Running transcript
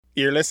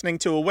You're listening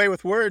to Away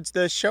with Words,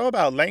 the show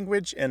about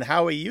language and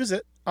how we use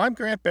it. I'm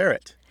Grant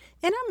Barrett.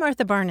 And I'm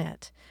Martha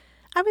Barnett.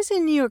 I was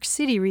in New York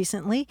City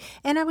recently,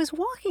 and I was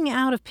walking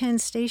out of Penn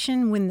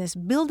Station when this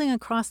building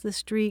across the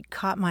street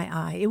caught my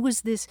eye. It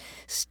was this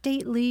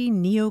stately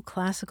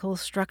neoclassical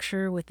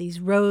structure with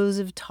these rows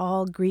of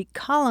tall Greek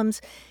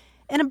columns,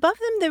 and above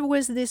them there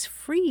was this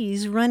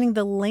frieze running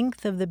the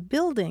length of the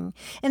building,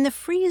 and the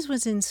frieze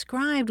was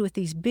inscribed with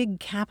these big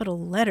capital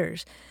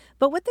letters.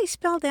 But what they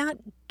spelled out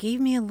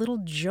gave me a little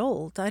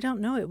jolt. I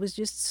don't know, it was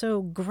just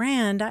so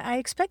grand. I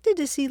expected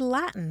to see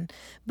Latin,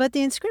 but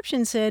the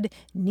inscription said,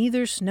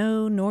 "Neither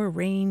snow, nor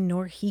rain,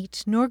 nor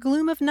heat, nor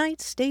gloom of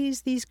night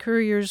stays these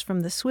couriers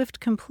from the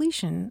swift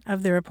completion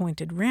of their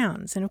appointed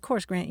rounds." And of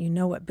course, Grant, you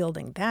know what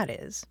building that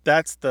is.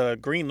 That's the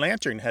Green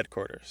Lantern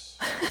headquarters.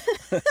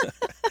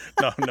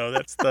 No,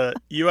 that's the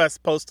U.S.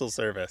 Postal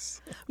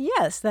Service.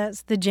 Yes,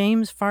 that's the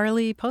James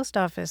Farley Post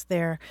Office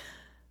there.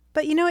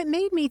 But, it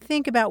made me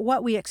think about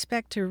what we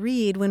expect to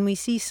read when we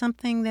see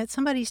something that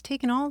somebody's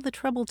taken all the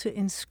trouble to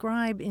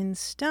inscribe in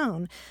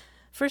stone.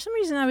 For some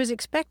reason, I was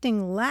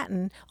expecting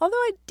Latin, although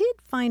I did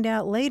find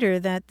out later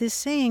that this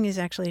saying is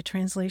actually a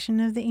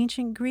translation of the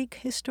ancient Greek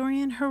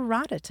historian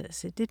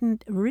Herodotus. It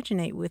didn't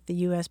originate with the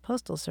U.S.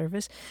 Postal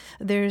Service.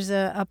 There's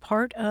a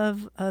part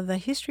of the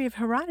history of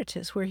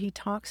Herodotus where he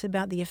talks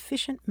about the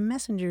efficient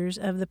messengers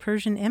of the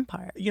Persian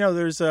Empire.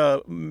 There's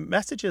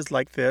messages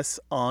like this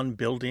on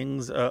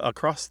buildings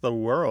across the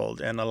world,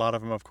 and a lot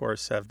of them, of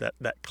course, have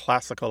that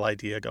classical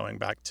idea going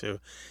back to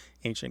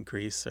ancient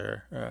Greece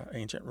or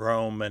ancient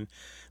Rome.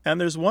 And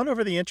there's one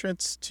over the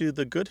entrance to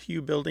the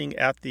Goodhue building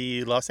at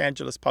the Los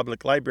Angeles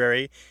Public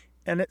Library,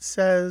 and it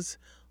says,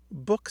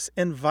 "Books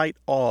invite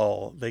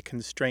all, they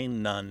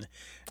constrain none."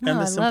 And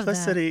the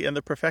simplicity and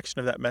the perfection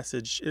of that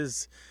message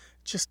is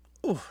just,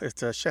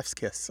 it's a chef's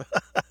kiss.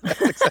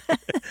 That's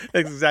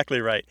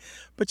exactly right.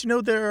 But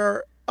there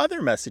are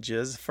other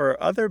messages for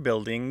other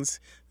buildings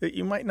that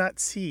you might not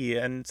see,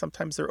 and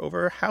sometimes they're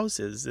over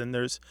houses. And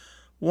there's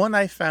one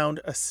I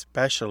found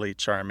especially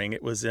charming.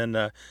 It was in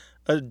a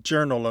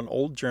journal, an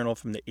old journal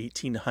from the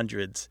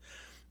 1800s,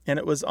 and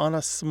it was on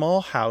a small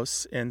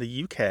house in the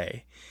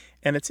UK,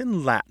 and it's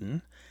in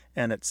Latin,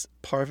 and it's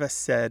 "Parva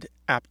sed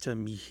apta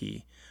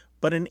mihi,"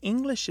 but in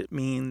English it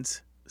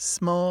means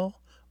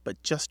 "small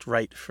but just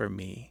right for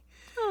me."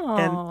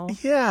 Aww.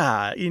 And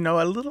yeah,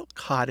 a little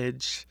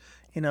cottage,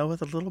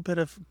 with a little bit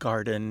of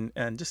garden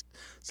and just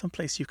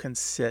someplace you can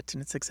sit,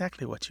 and it's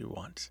exactly what you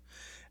want.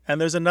 And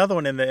there's another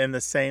one in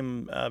the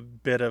same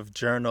bit of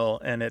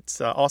journal, and it's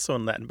also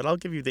in Latin, but I'll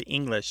give you the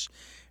English.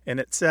 And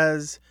it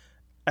says,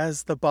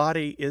 "As the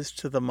body is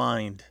to the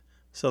mind,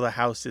 so the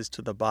house is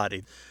to the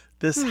body."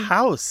 This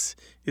house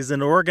is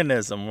an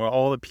organism where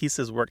all the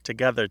pieces work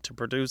together to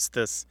produce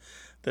this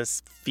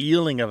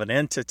feeling of an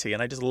entity.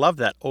 And I just love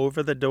that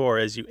over the door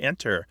as you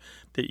enter,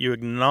 that you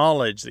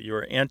acknowledge that you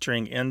are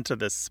entering into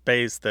this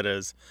space that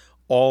is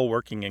all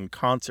working in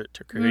concert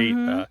to create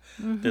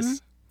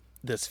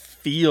this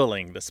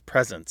feeling, this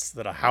presence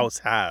that a house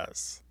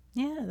has.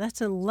 Yeah,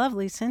 that's a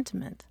lovely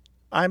sentiment.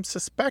 I'm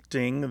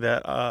suspecting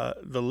that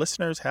the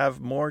listeners have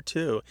more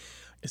too.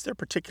 Is there a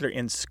particular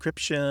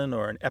inscription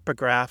or an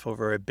epigraph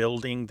over a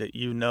building that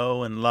you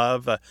know and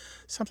love?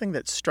 Something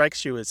that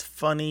strikes you as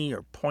funny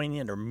or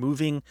poignant or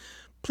moving?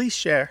 Please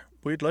share.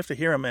 We'd love to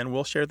hear them, and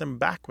we'll share them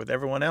back with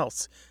everyone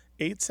else.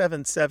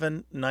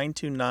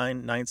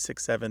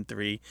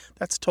 877-929-9673.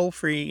 That's toll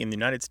free in the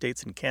United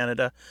States and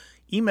Canada.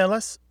 Email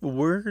us,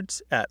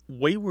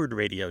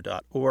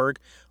 words@waywordradio.org,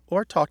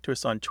 or talk to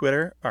us on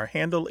Twitter. Our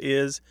handle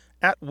is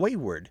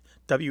 @wayword,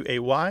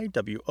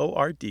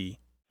 WAYWORD.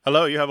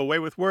 Hello, you have a Way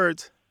with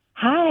Words.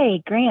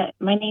 Hi, Grant.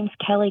 My name's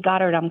Kelly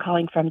Goddard. I'm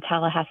calling from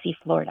Tallahassee,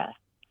 Florida.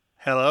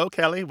 Hello,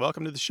 Kelly.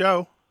 Welcome to the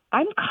show.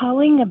 I'm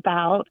calling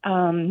about,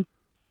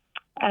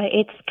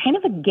 it's kind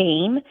of a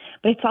game,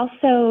 but it's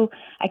also,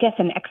 I guess,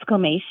 an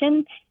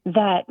exclamation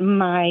that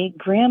my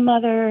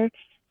grandmother,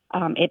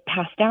 it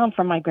passed down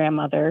from my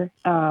grandmother.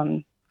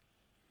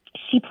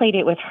 She played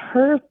it with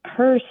her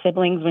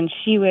siblings when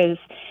she was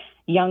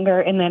younger,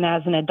 and then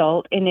as an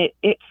adult. And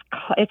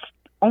it's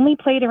only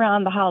played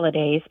around the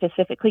holidays,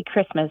 specifically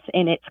Christmas,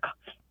 and it's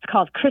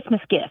called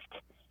Christmas Gift.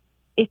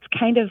 It's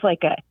kind of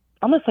like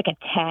almost like a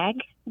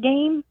tag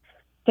game.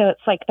 So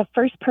it's like the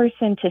first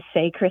person to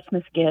say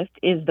Christmas Gift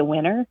is the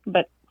winner,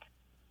 but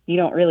you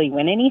don't really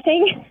win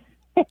anything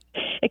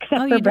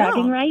except for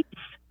bragging rights.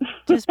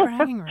 Just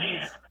bragging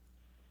rights.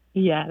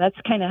 Yeah,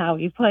 that's kind of how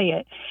we play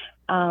it.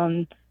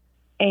 And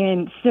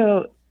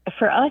so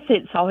for us,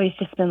 it's always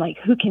just been like,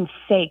 who can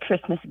say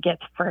Christmas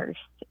Gift first?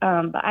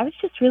 But I was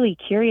just really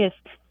curious.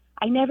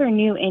 I never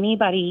knew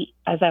anybody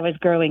as I was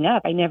growing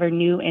up. I never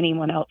knew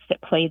anyone else that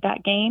played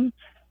that game.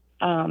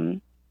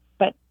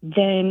 But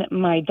then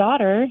my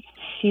daughter,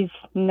 she's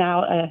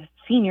now a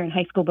senior in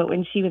high school, but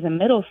when she was in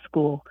middle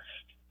school,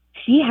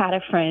 she had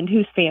a friend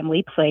whose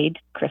family played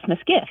Christmas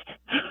Gift.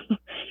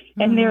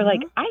 And they were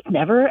like, I've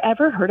never,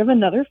 ever heard of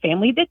another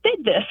family that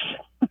did this.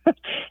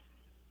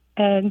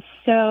 And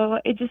so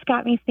it just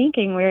got me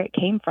thinking where it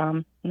came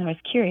from, and I was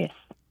curious.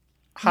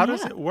 How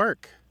does it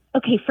work?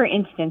 okay, for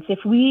instance, if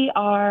we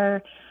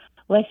are,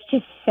 let's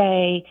just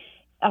say,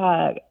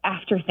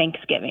 after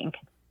Thanksgiving,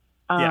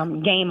 Yeah.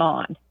 game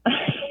on.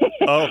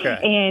 Okay.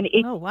 And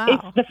Oh, wow.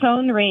 it's the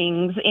phone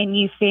rings and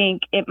you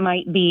think it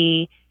might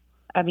be,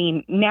 I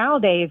mean,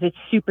 nowadays it's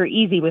super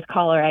easy with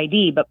caller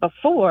ID, but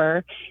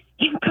before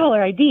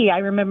caller ID, I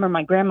remember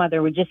my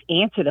grandmother would just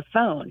answer the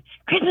phone,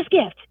 Christmas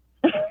gift.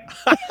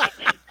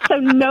 So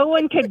no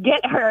one could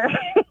get her.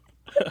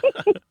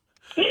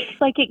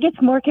 Like it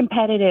gets more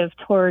competitive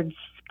towards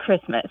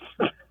Christmas.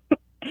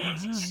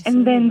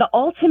 And then the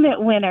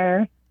ultimate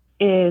winner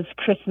is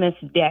Christmas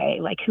Day.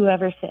 Like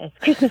whoever says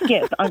Christmas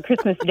gift on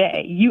Christmas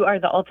Day, you are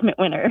the ultimate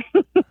winner.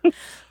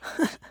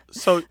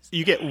 So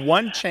you get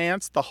one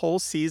chance the whole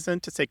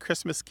season to say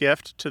Christmas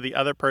gift to the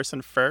other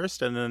person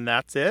first, and then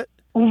that's it?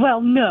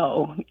 Well,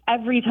 no.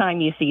 Every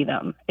time you see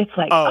them, it's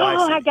like, Oh, I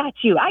see. I got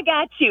you. I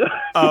got you.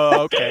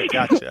 Oh, okay.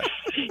 Gotcha.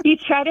 You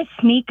try to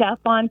sneak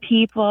up on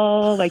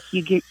people, like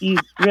you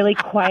really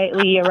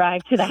quietly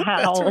arrive to the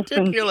house. That's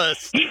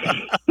ridiculous.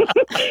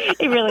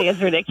 It really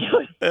is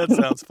ridiculous. That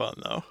sounds fun,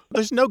 though.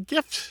 There's no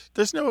gift.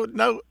 There's no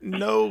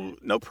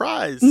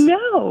prize.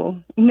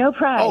 No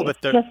prize. Oh,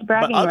 just but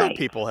bragging other rights.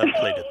 people have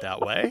played it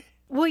that way.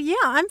 Well, yeah,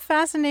 I'm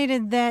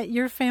fascinated that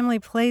your family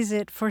plays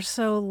it for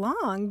so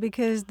long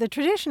because the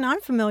tradition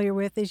I'm familiar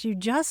with is you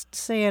just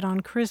say it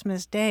on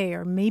Christmas Day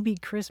or maybe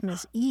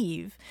Christmas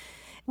Eve.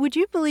 Would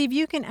you believe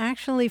you can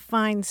actually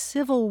find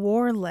Civil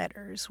War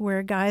letters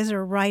where guys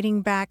are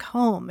writing back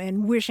home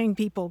and wishing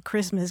people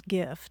Christmas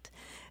gift?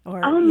 Or,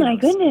 Oh, my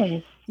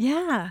goodness.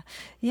 Yeah,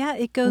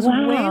 it goes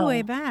Wow.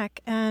 way back.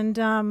 And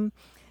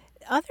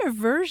other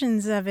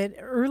versions of it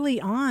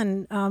early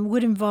on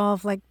would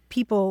involve like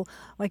people,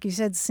 like you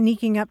said,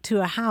 sneaking up to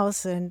a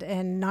house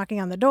and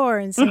knocking on the door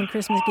and saying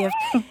Christmas gift,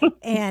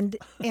 and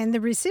the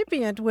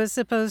recipient was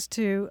supposed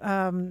to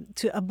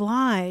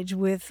oblige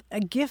with a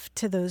gift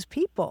to those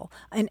people,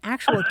 an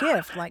actual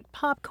gift like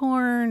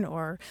popcorn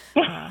or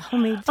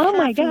homemade Oh,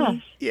 my taffy.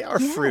 gosh. Yeah, or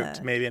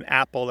fruit, maybe an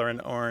apple or an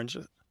orange.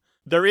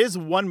 There is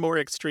one more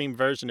extreme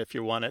version if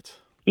you want it.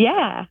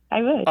 Yeah,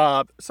 I would.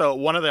 So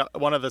one of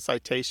the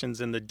citations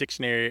in the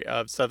Dictionary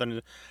of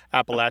Southern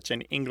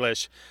Appalachian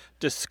English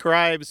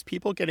describes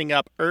people getting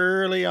up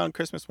early on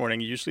Christmas morning,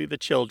 usually the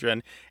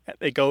children.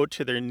 They go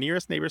to their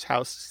nearest neighbor's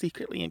house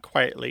secretly and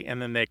quietly,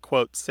 and then they,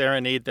 quote,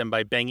 serenade them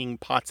by banging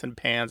pots and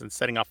pans and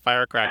setting off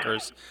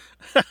firecrackers.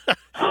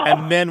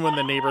 And then when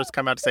the neighbors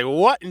come out to say,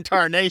 what in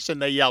tarnation,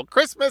 they yell,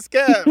 Christmas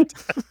gift!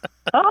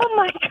 Oh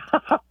my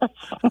gosh.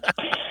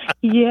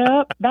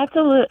 Yep, that's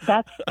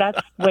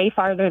way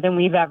farther than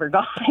we've ever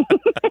gone.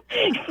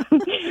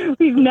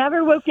 We've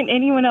never woken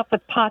anyone up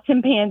with pots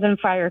and pans and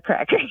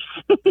firecrackers.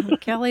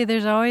 Kelly,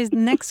 there's always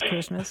next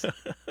Christmas.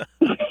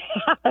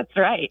 That's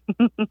right.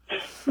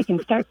 We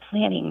can start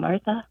planning,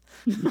 Martha.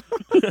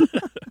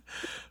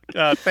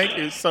 Thank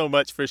you so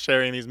much for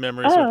sharing these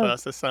memories Oh, with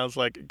us. It sounds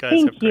like you guys have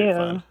Thank great you.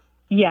 fun.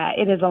 Yeah,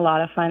 it is a lot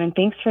of fun, and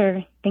thanks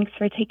for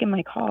taking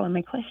my call and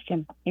my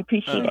question. I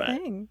appreciate All it.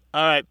 right. Thing.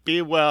 All right,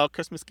 be well.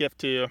 Christmas gift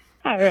to you.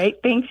 All right,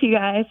 thanks, you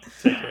guys.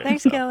 Take care of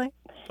Thanks, yourself. Kelly.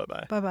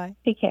 Bye-bye. Bye-bye.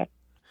 Take care.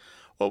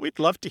 Well, we'd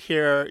love to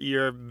hear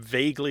your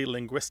vaguely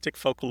linguistic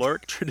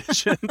folkloric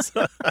traditions,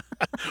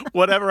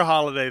 whatever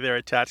holiday they're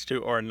attached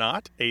to or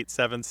not,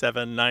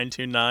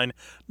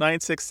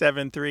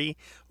 877-929-9673,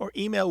 or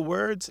email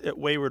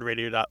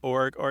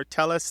words@waywordradio.org, or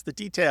tell us the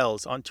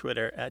details on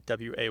Twitter at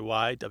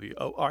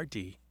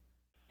WAYWORD.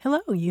 Hello,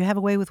 you have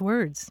a way with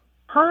words.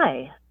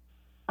 Hi,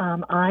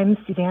 I'm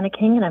Susanna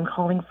King, and I'm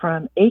calling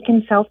from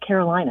Aiken, South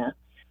Carolina.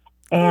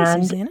 Hello,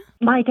 And Susanna.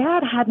 my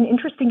dad had an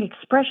interesting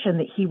expression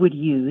that he would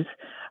use.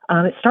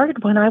 It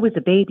started when I was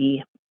a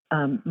baby.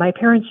 My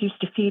parents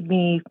used to feed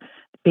me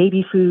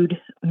baby food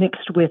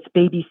mixed with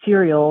baby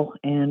cereal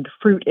and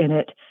fruit in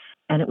it,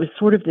 and it was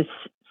sort of this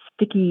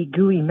sticky,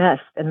 gooey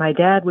mess, and my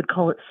dad would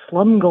call it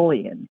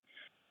slumgullion.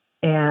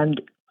 And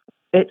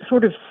it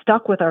sort of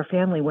stuck with our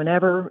family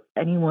whenever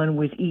anyone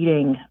was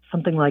eating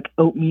something like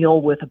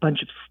oatmeal with a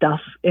bunch of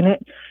stuff in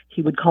it.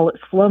 He would call it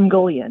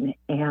slumgullion.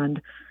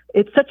 And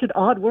it's such an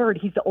odd word.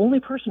 He's the only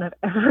person I've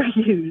ever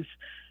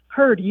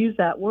heard use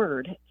that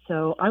word.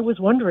 So I was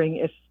wondering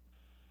if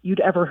you'd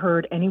ever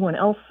heard anyone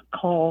else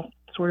call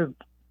sort of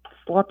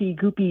sloppy,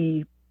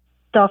 goopy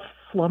stuff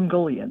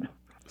slumgullion.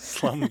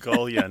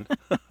 Slumgullion.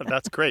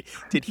 That's great.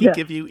 Did he Yeah.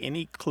 give you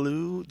any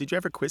clue? Did you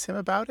ever quiz him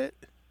about it?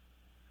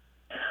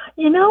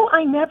 You know,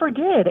 I never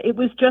did. It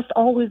was just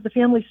always the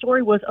family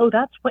story was, oh,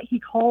 that's what he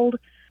called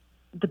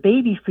the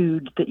baby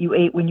food that you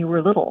ate when you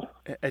were little.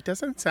 It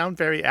doesn't sound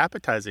very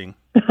appetizing.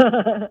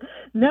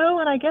 No,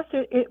 and I guess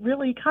it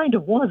really kind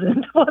of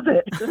wasn't, was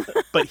it?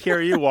 But here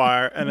you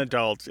are, an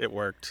adult. It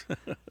worked.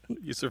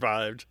 You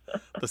survived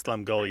the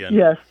slumgullion.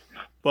 Yes.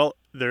 Well,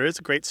 there is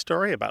a great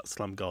story about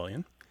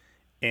slumgullion,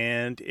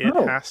 and it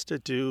Oh. has to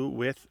do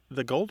with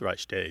the gold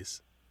rush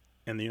days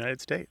in the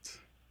United States.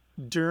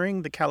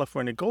 During the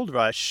California gold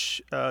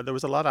rush, there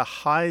was a lot of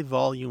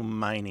high-volume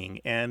mining,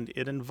 and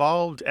it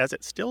involved, as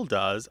it still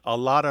does, a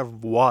lot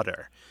of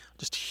water,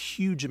 just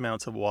huge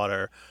amounts of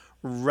water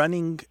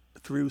running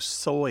through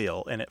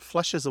soil, and it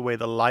flushes away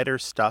the lighter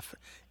stuff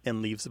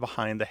and leaves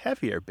behind the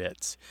heavier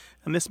bits.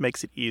 And this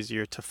makes it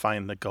easier to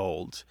find the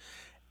gold.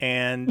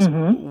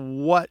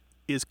 And what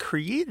is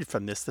created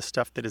from this, the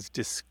stuff that is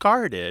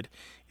discarded,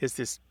 is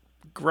this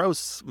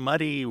gross,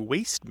 muddy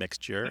waste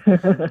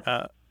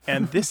mixture.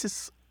 And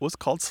this was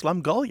called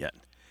slumgullion.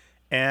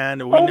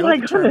 And we know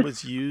the term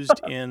was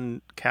used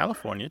in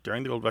California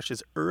during the gold rush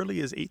as early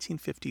as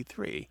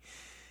 1853.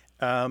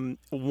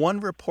 One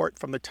report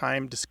from the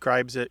time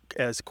describes it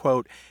as,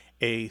 quote,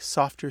 a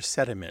softer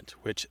sediment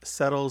which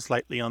settles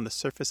lightly on the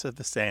surface of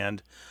the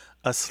sand,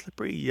 a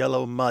slippery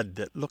yellow mud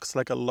that looks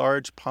like a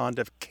large pond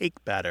of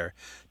cake batter,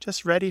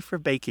 just ready for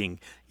baking,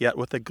 yet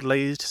with a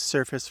glazed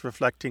surface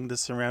reflecting the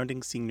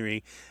surrounding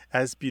scenery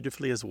as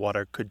beautifully as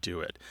water could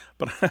do it.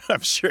 But I'm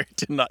sure it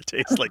did not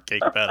taste like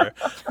cake batter.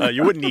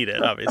 You wouldn't eat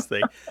it,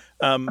 obviously.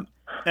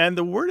 And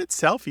the word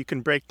itself, you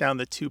can break down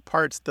the two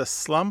parts. The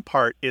slum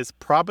part is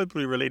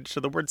probably related to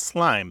the word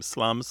slime.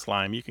 Slum,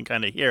 slime. You can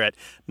kind of hear it.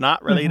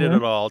 Not related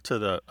at all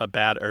to a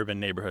bad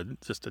urban neighborhood.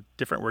 Just a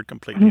different word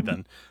completely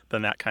than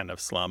that kind of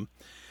slum.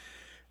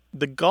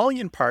 The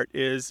Gullion part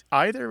is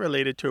either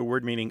related to a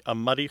word meaning a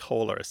muddy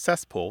hole or a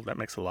cesspool. That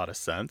makes a lot of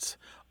sense.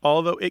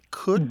 Although it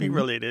could be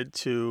related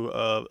to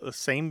the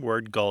same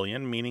word,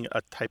 Gullion, meaning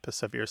a type of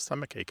severe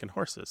stomachache in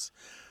horses.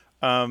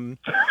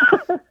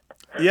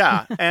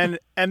 Yeah, and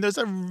there's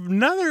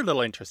another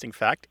little interesting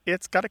fact.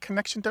 It's got a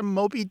connection to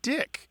Moby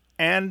Dick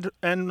and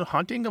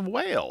hunting of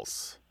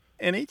whales.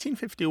 In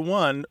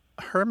 1851,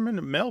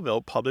 Herman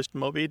Melville published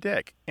Moby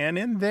Dick, and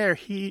in there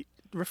he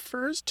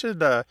refers to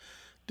the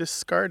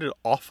discarded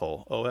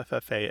offal,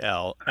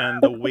 O-F-F-A-L,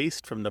 and the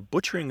waste from the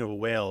butchering of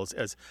whales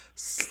as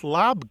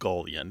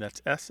slobgullion.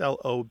 That's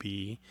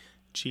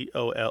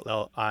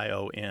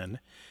S-L-O-B-G-O-L-L-I-O-N.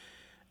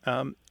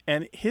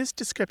 And his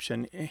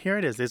description, here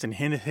it is in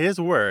his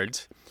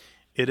words,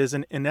 it is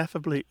an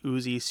ineffably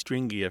oozy,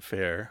 stringy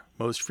affair,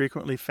 most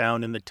frequently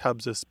found in the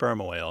tubs of sperm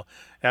oil,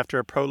 after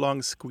a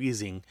prolonged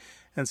squeezing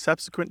and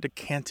subsequent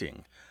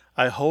decanting.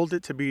 I hold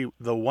it to be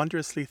the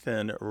wondrously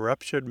thin,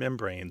 ruptured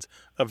membranes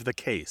of the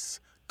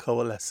case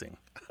coalescing.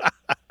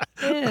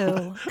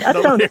 Ew. That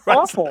sounds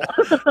awful.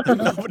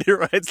 Nobody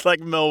writes like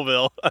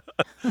Melville.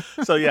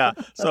 So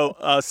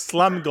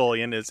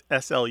slumgullion is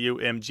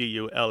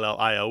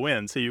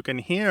S-L-U-M-G-U-L-L-I-O-N. So you can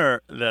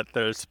hear that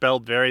they're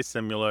spelled very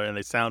similar and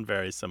they sound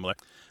very similar.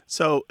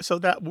 So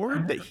that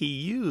word that he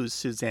used,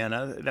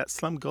 Susanna, that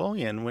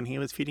slumgullion, when he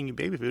was feeding you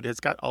baby food,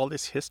 has got all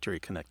this history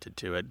connected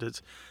to it.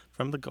 It's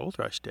from the gold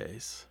rush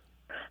days.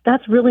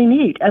 That's really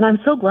neat. And I'm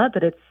so glad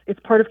that it's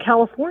part of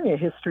California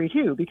history,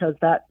 too, because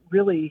that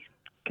really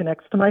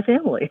connects to my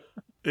family.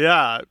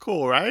 Yeah,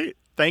 cool, right?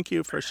 Thank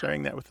you for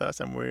sharing that with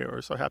us, and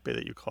we're so happy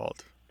that you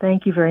called.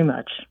 Thank you very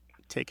much.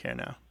 Take care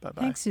now.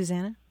 Bye-bye. Thanks,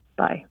 Susanna.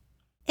 Bye.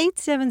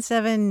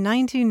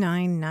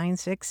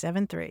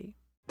 877-929-9673.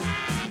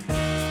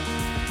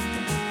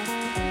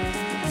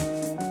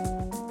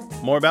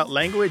 More about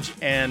language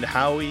and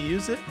how we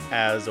use it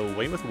as A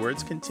Way with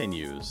Words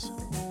continues.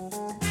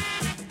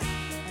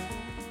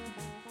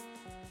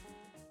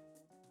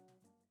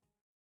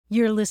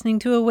 You're listening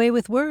to A Way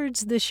with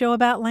Words, the show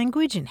about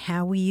language and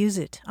how we use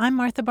it. I'm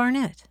Martha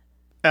Barnett.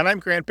 And I'm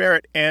Grant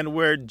Barrett, and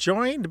we're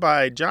joined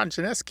by John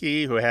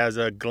Chaneski, who has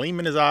a gleam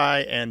in his eye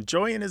and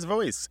joy in his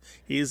voice.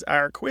 He's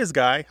our quiz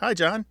guy. Hi,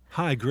 John.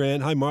 Hi,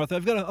 Grant. Hi, Martha.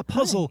 I've got a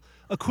puzzle,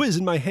 a quiz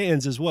in my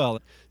hands as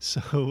well.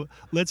 So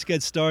let's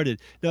get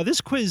started. Now,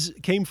 this quiz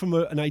came from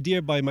an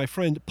idea by my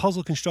friend,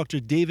 puzzle constructor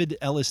David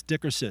Ellis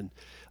Dickerson.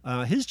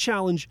 His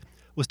challenge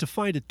was to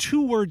find a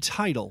two-word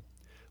title,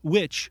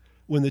 which,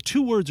 when the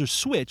two words are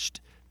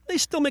switched, they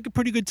still make a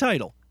pretty good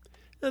title.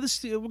 Now,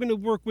 we're going to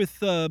work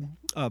with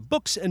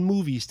books and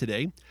movies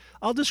today.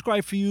 I'll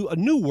describe for you a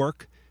new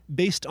work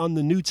based on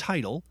the new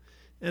title,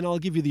 and I'll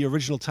give you the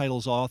original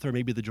title's author,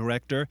 maybe the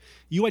director.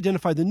 You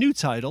identify the new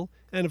title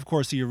and, of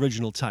course, the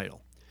original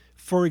title.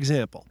 For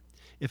example,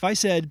 if I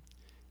said,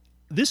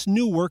 this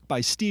new work by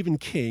Stephen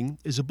King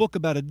is a book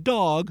about a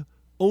dog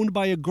owned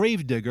by a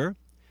gravedigger,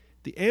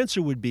 the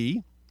answer would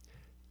be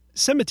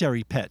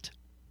Cemetery Pet.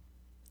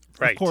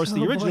 Right. Of course,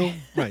 the original, boy.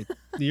 right.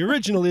 The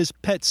original is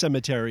Pet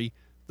Cemetery,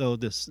 though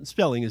this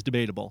spelling is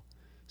debatable.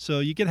 So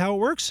you get how it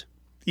works?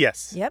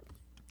 Yes. Yep.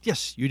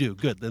 Yes, you do.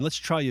 Good. Then let's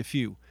try a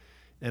few.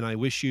 And I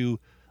wish you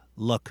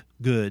luck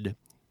good.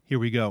 Here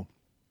we go.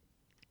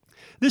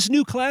 This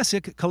new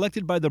classic,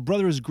 collected by the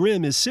Brothers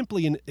Grimm, is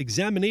simply an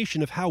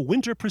examination of how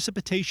winter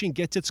precipitation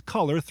gets its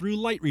color through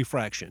light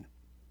refraction.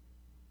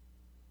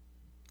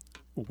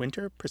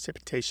 Winter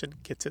precipitation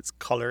gets its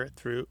color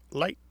through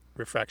light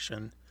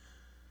refraction.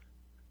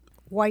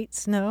 White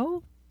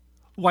snow?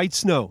 White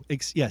snow.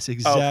 Yes,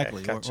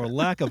 exactly. Okay, gotcha. Or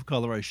lack of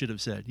color, I should have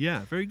said.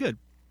 Yeah, very good.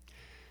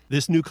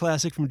 This new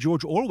classic from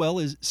George Orwell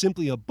is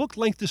simply a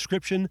book-length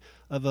description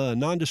of a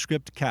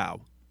nondescript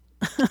cow.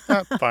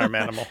 Farm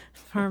animal.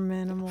 Farm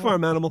animal.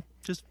 Farm animal.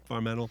 Just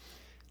farm animal.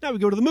 Now we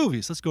go to the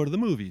movies. Let's go to the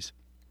movies.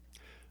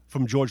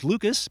 From George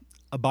Lucas,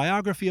 a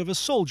biography of a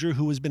soldier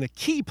who has been a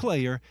key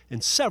player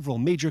in several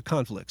major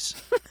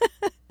conflicts.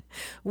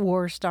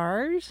 War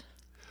stars?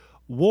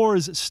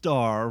 Wars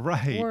Star,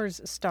 right.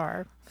 Wars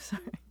Star.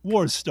 Sorry.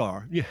 Wars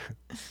Star, yeah.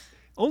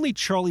 Only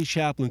Charlie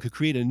Chaplin could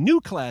create a new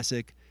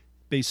classic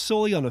based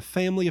solely on a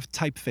family of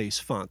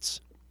typeface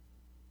fonts.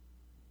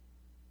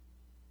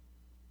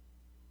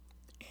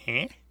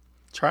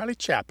 Charlie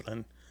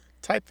Chaplin,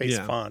 typeface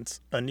Yeah.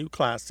 fonts, a new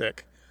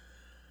classic.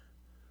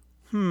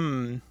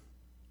 Roman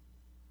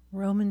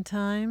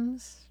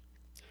times.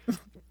 You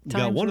got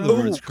Times one of the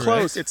Roman. words Ooh, correct.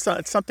 close. It's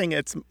something.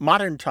 It's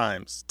modern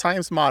times.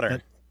 Times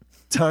modern.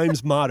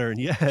 Times modern,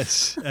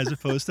 yes, as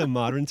opposed to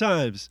modern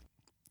times.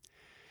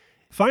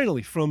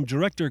 Finally, from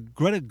director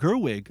Greta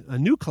Gerwig, a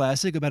new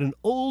classic about an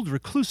old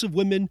reclusive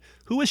woman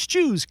who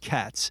eschews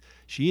cats.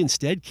 She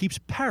instead keeps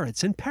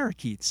parrots and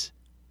parakeets.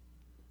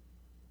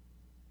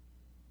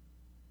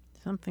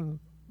 Something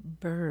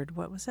bird.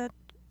 What was that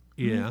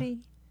Yeah.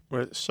 movie?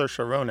 With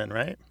Saoirse Ronan,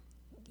 right?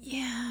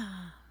 Yeah.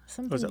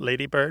 Something. Was it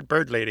Lady Bird?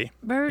 Bird Lady.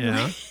 Bird.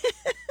 Yeah.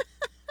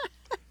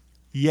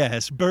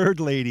 Yes,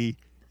 Bird Lady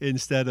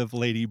instead of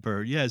Lady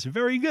Bird. Yes,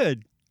 very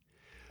good.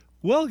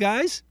 Well,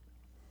 guys,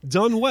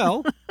 done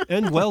well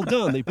and well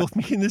done. They both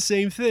mean the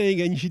same thing,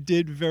 and you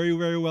did very,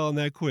 very well in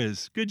that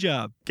quiz. Good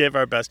job. Give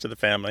our best to the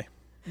family.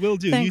 Will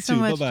do. Thanks You so too.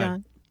 much, Bye-bye.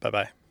 John.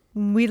 Bye-bye.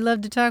 We'd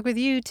love to talk with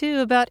you, too,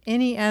 about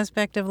any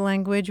aspect of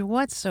language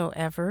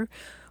whatsoever.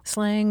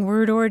 Slang,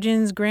 word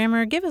origins,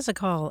 grammar. Give us a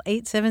call,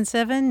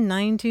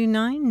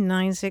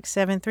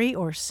 877-929-9673,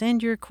 or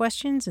send your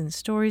questions and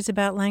stories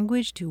about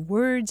language to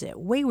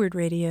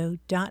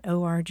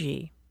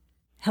words@waywardradio.org.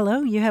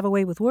 Hello, you have a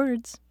way with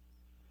words.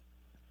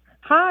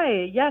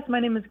 Hi, yes, my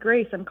name is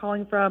Grace. I'm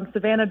calling from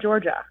Savannah,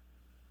 Georgia.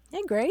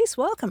 Hey, Grace,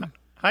 welcome.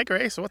 Hi,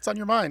 Grace. What's on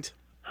your mind?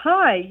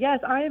 Hi,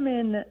 yes, I am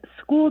in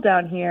school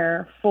down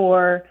here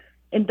for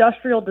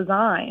industrial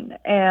design,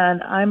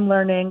 and I'm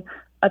learning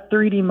a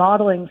 3D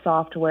modeling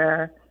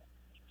software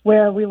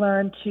where we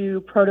learn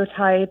to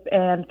prototype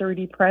and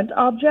 3D print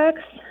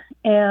objects.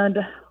 And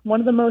one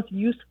of the most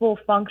useful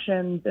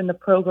functions in the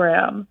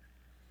program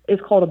is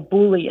called a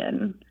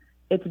Boolean.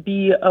 It's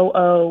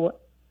Boolean,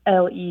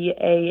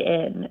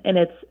 and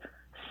it's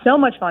so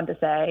much fun to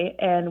say,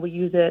 and we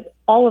use it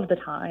all of the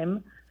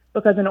time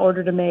because in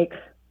order to make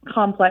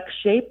complex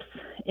shapes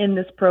in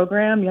this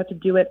program, you have to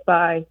do it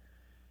by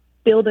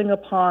building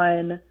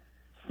upon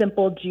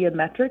simple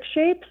geometric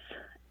shapes.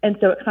 And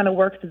so it kind of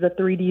works as a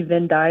 3D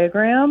Venn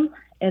diagram,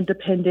 and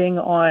depending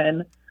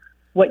on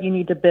what you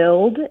need to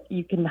build,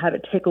 you can have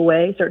it take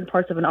away certain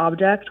parts of an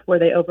object where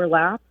they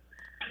overlap,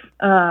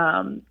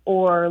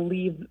 or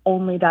leave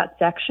only that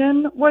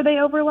section where they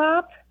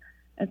overlap.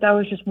 And so I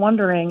was just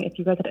wondering if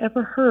you guys had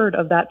ever heard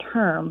of that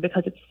term,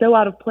 because it's so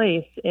out of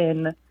place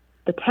in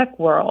the tech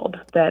world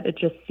that it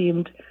just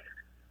seemed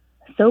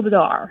so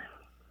bizarre.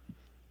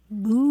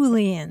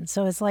 Boolean.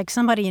 So it's like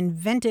somebody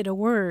invented a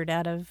word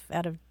out of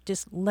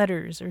just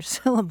letters or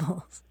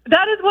syllables.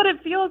 That is what it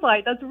feels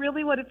like. That's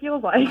really what it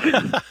feels like.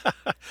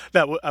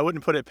 I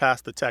wouldn't put it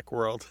past the tech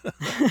world.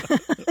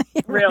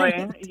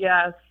 Really,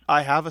 yes.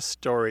 I have a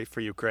story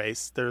for you,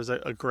 Grace. There's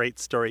a great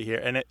story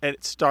here. And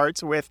it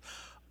starts with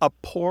a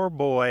poor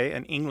boy,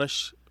 an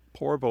English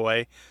poor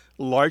boy,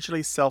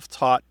 largely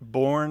self-taught,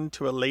 born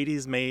to a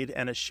lady's maid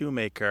and a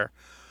shoemaker,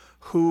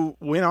 who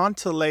went on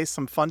to lay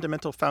some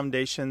fundamental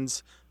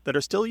foundations that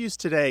are still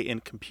used today in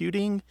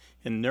computing,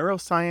 in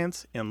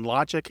neuroscience, in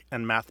logic,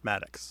 and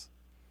mathematics.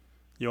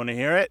 You want to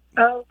hear it?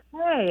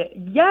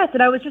 Okay. Yes,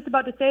 and I was just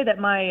about to say that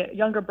my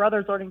younger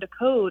brother's learning to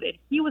code, and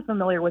he was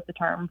familiar with the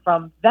term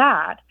from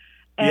that.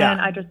 And Yeah.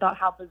 I just thought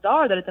how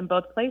bizarre that it's in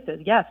both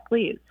places. Yes,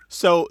 please.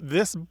 So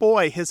this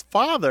boy, his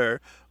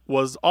father,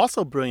 was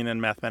also brilliant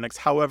in mathematics.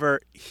 However,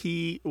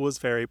 he was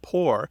very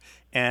poor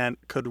and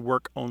could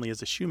work only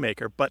as a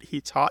shoemaker. But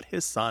he taught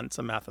his son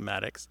some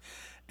mathematics.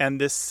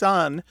 And this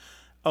son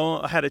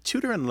had a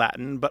tutor in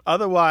Latin, but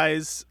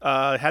otherwise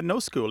had no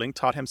schooling,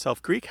 taught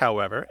himself Greek,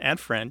 however, and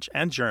French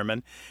and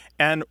German,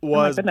 and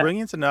was goodness.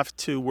 brilliant enough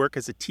to work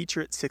as a teacher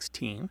at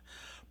 16,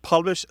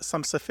 published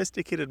some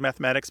sophisticated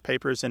mathematics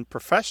papers in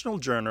professional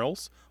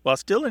journals while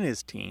still in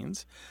his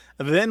teens,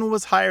 then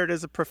was hired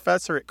as a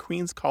professor at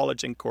Queen's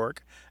College in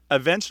Cork,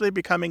 eventually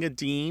becoming a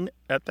dean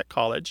at that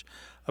college,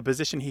 a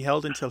position he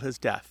held until his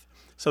death.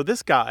 So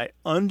this guy,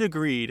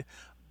 undegreed,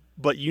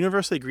 but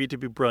universally agreed to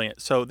be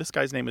brilliant. So this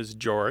guy's name is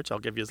George. I'll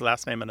give you his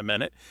last name in a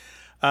minute.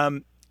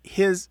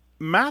 His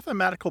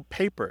mathematical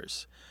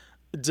papers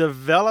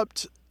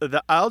developed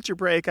the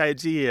algebraic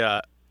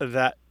idea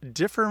that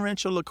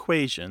differential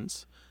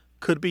equations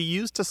could be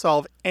used to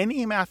solve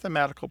any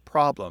mathematical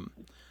problem,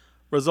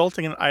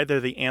 resulting in either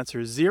the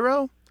answer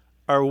 0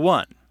 or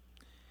 1.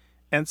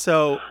 And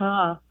so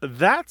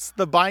that's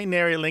the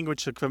binary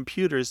language of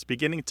computers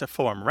beginning to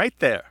form right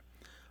there,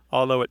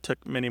 although it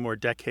took many more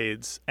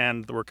decades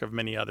and the work of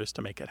many others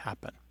to make it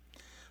happen.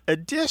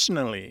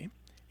 Additionally,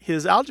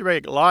 his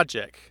algebraic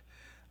logic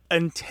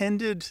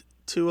intended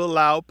to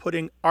allow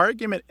putting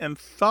argument and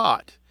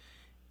thought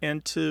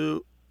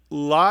into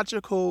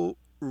logical,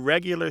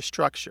 regular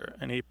structure,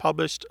 and he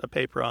published a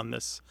paper on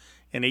this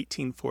in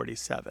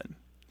 1847.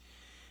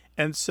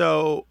 And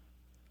so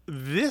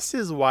this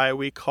is why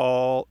we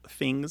call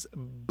things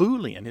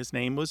Boolean. His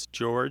name was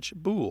George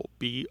Boole,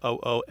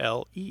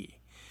 Boole.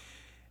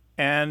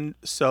 And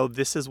so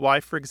this is why,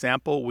 for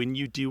example, when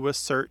you do a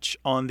search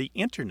on the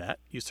internet,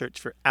 you search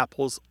for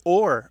apples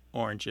or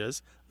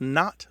oranges,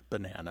 not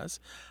bananas.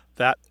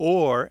 That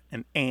or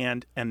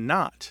and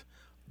not,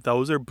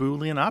 those are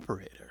Boolean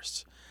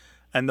operators.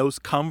 And those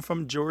come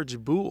from George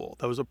Boole.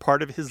 Those are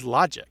part of his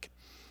logic.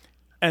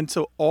 And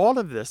so all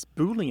of this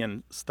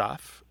Boolean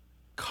stuff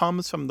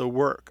comes from the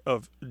work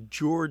of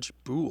George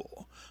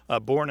Boole,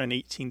 born in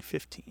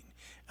 1815,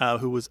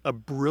 who was a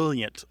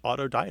brilliant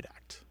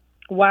autodidact.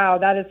 Wow,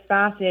 that is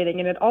fascinating.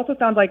 And it also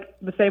sounds like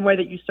the same way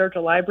that you search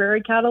a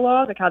library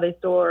catalog, like how they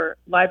store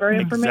library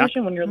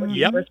information when you're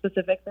looking for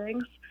specific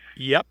things.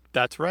 Yep,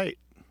 that's right.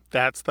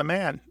 That's the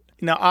man.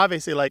 Now,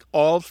 obviously, like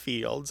all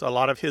fields, a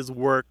lot of his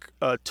work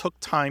took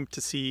time to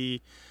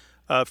see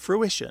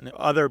fruition.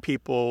 Other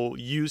people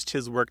used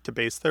his work to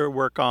base their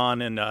work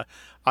on, and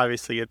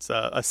obviously it's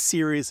a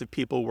series of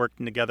people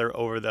working together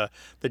over the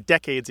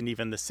decades and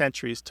even the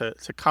centuries to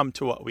come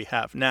to what we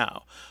have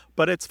now.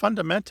 But it's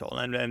fundamental,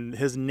 and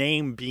his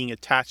name being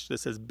attached to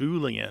this as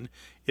Boolean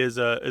is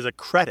a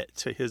credit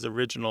to his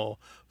original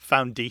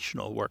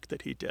foundational work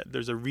that he did.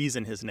 There's a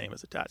reason his name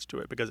is attached to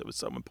it, because it was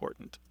so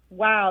important.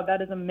 Wow,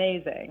 that is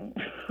amazing.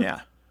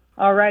 Yeah.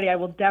 Alrighty, I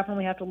will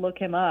definitely have to look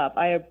him up.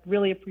 I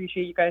really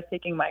appreciate you guys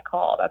taking my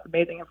call. That's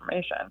amazing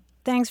information.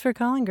 Thanks for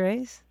calling,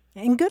 Grace.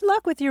 And good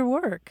luck with your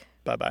work.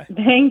 Bye-bye.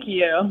 Thank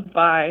you.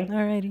 Bye.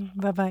 Alrighty,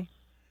 bye-bye.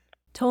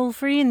 Toll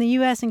free in the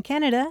U.S. and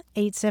Canada,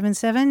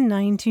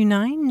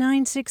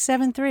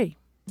 877-929-9673.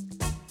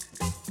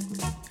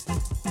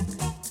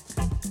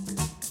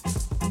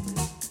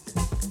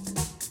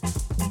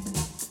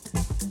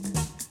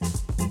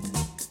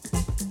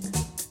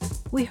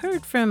 We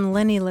heard from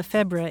Lenny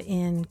Lefebvre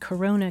in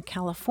Corona,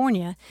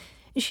 California.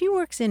 She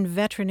works in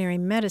veterinary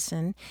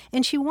medicine,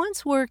 and she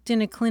once worked in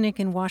a clinic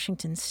in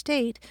Washington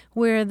State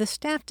where the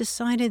staff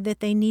decided that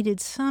they needed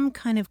some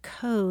kind of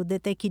code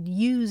that they could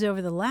use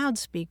over the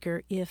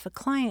loudspeaker if a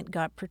client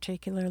got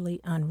particularly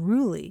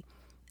unruly.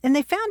 And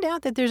they found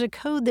out that there's a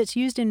code that's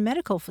used in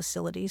medical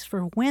facilities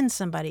for when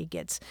somebody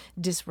gets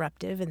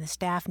disruptive and the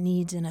staff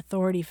needs an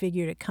authority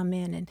figure to come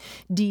in and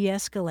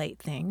de-escalate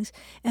things.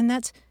 And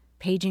that's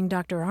paging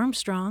Dr.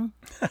 Armstrong.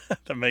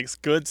 That makes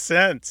good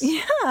sense.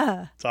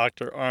 Yeah.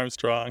 Dr.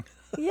 Armstrong.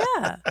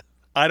 Yeah.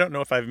 I don't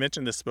know if I've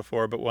mentioned this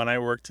before, but when I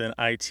worked in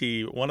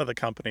IT, one of the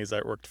companies I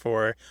worked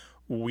for,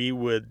 we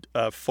would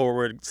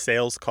forward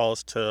sales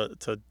calls to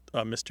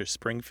Mr.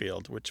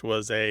 Springfield, which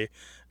was a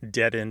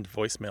dead-end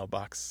voicemail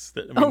box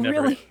that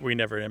we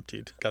never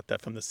emptied. Got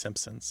that from The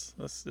Simpsons.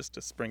 That's just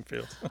a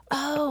Springfield.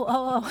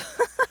 Oh.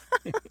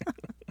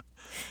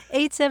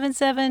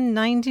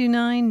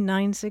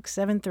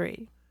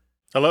 877-929-9673.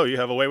 Hello, you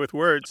have a way with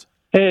words.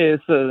 Hey,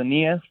 this is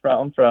Aeneas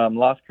from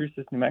Las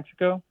Cruces, New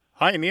Mexico.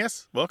 Hi,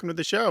 Aeneas. Welcome to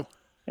the show.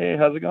 Hey,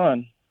 how's it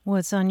going?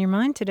 What's on your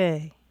mind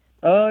today?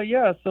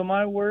 Yeah, so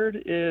my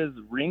word is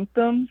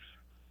ringtums,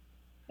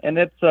 and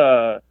it's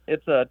a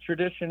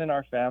tradition in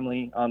our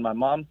family on my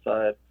mom's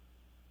side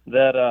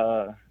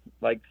that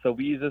so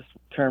we use this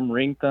term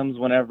ringtums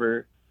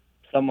whenever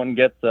someone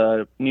gets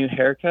a new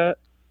haircut,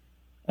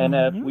 and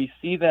if we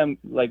see them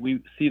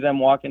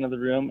walk into the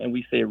room and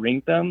we say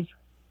ringtums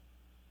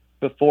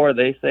before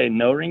they say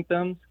no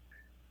ringtums,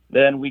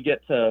 then we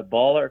get to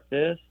ball our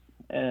fists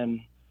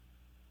and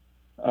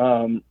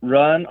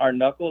run our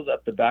knuckles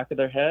up the back of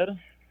their head.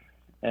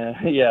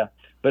 Yeah,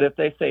 but if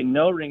they say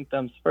no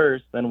ringtums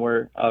first, then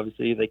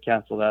they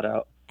cancel that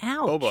out.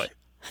 Ouch. Oh boy.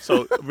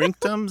 So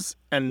ringtums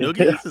and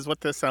noogies is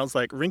what this sounds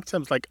like.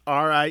 Ringtums, like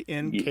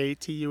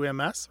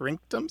RINKTUMS,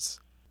 ringtums?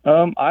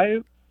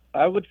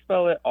 I would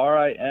spell it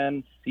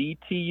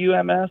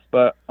RINCTUMS,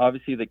 but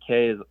obviously the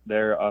K is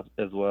there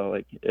as well.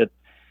 Like it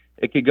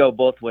could go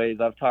both ways.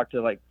 I've talked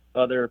to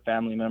other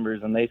family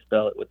members and they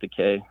spell it with the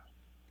K.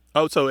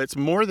 Oh, so it's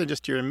more than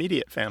just your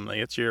immediate family.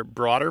 It's your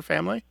broader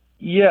family?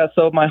 Yeah,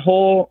 so my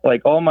whole,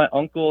 all my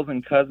uncles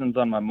and cousins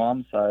on my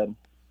mom's side.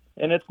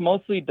 And it's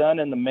mostly done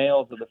in the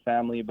males of the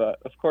family, but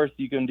of course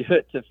you can do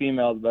it to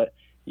females, but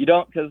you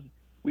don't, because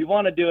we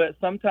want to do it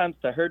sometimes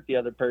to hurt the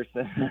other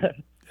person.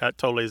 That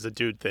totally is a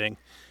dude thing.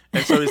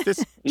 And so is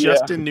this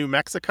just in New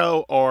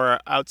Mexico or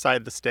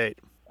outside the state?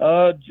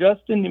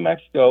 Just in New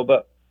Mexico,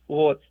 but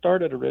it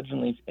started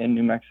originally in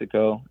New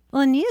Mexico.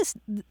 Well, and yes,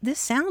 this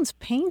sounds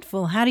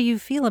painful. How do you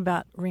feel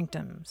about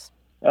ringtums?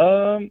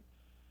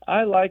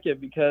 I like it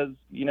because,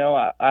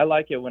 I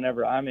like it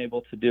whenever I'm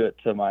able to do it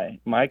to my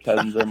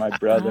cousins or my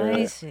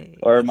brother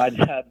or my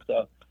dad.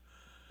 So,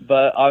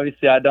 but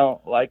obviously I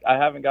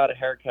haven't got a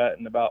haircut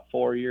in about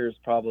 4 years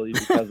probably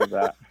because of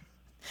that.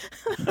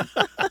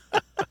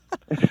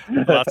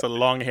 Lots of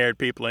long-haired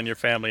people in your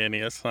family,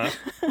 Aeneas, huh?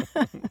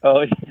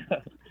 Oh, yeah.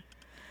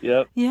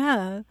 Yep.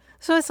 Yeah.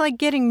 So it's like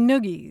getting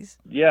noogies.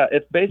 Yeah,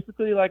 it's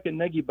basically like a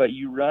noogie, but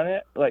you run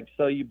it,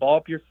 so you ball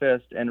up your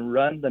fist and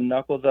run the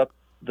knuckles up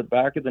the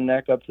back of the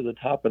neck up to the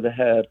top of the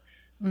head.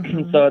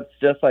 So it's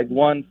just like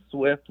one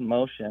swift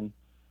motion.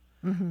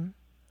 Mm-hmm.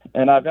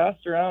 And I've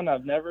asked around.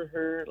 I've never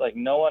heard, like,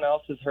 no one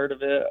else has heard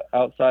of it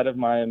outside of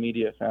my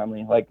immediate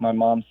family, like my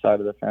mom's side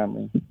of the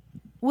family.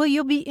 Well,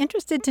 you'll be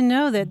interested to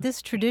know that this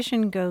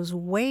tradition goes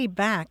way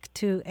back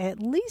to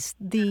at least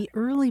the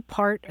early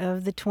part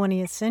of the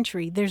 20th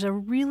century. There's a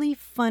really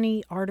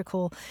funny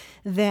article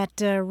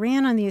that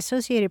ran on the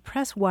Associated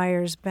Press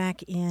wires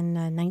back in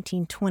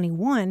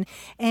 1921,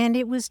 and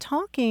it was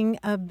talking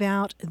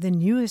about the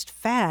newest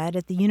fad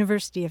at the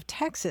University of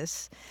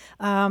Texas.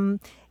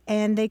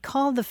 And they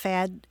called the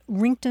fad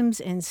rinkdoms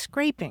and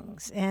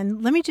scrapings.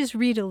 And let me just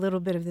read a little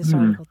bit of this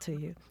article to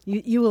you.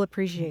 You will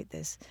appreciate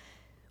this.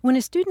 When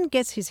a student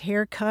gets his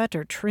hair cut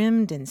or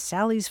trimmed and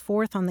sallies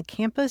forth on the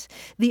campus,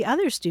 the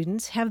other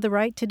students have the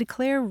right to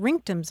declare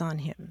rinkdoms on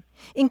him.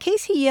 In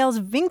case he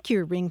yells "Vink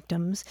your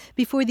rinkdoms"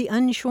 before the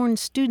unshorn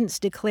students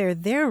declare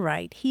their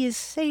right, he is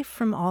safe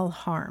from all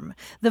harm.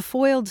 The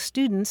foiled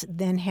students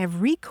then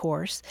have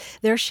recourse.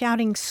 They're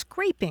shouting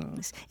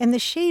 "scrapings," and the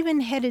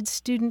shaven-headed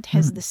student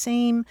has the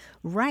same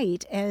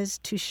right as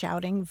to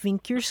shouting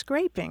 "Vink your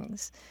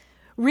scrapings."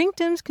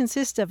 Rinkdoms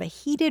consist of a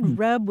heated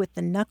rub with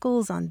the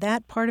knuckles on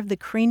that part of the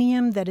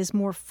cranium that is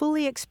more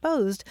fully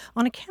exposed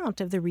on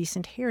account of the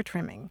recent hair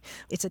trimming.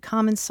 It's a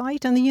common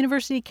sight on the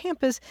university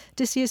campus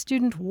to see a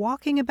student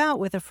walking about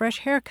with a fresh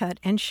haircut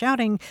and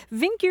shouting,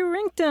 "Vink your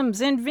rinkdoms"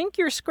 and "Vink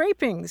your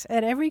scrapings"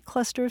 at every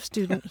cluster of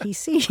student he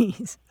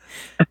sees.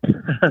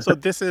 So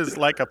this is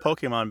like a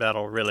Pokemon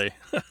battle, really.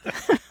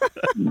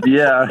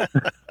 Yeah.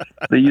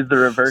 They use the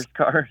reverse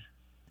card.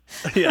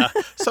 Yeah.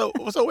 So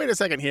wait a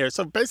second here.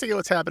 So basically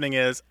what's happening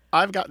is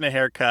I've gotten a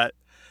haircut.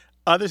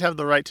 Others have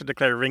the right to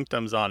declare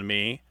rinkdoms on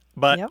me,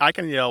 but I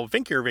can yell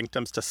 "Vink your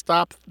rinkdoms" to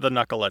stop the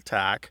knuckle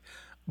attack,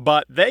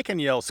 but they can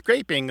yell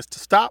 "scrapings" to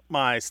stop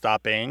my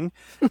stopping,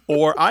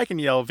 or I can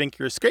yell "Vink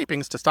your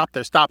scrapings" to stop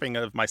their stopping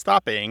of my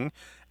stopping,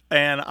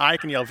 and I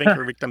can yell "Vink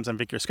your rinkdoms" and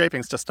 "Vink your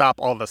scrapings" to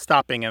stop all the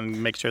stopping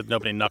and make sure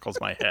nobody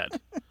knuckles my head.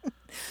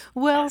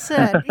 Well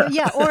said.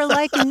 Yeah, or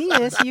like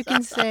Aeneas, you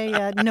can say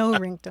 "no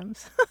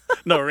rinkdoms."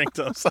 No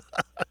rinkdoms.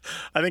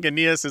 I think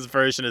Aeneas'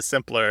 version is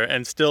simpler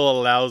and still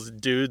allows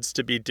dudes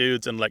to be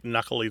dudes and like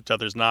knuckle each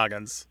other's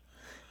noggins.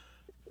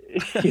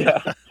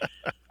 Yeah.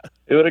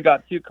 It would have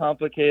got too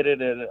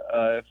complicated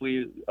if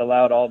we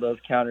allowed all those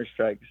counter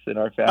strikes in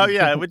our family. Oh,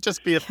 yeah. It would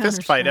just be a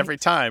fist fight every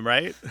time,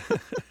 right?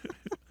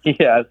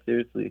 Yeah,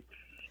 seriously.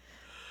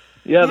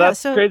 Yeah,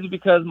 that's crazy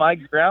because my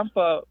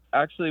grandpa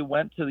actually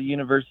went to the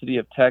University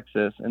of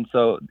Texas, and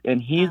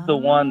he's the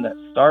one that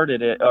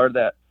started it, or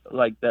that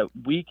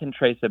we can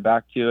trace it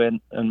back to,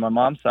 and my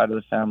mom's side of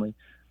the family.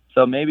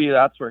 So maybe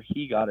that's where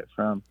he got it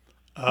from.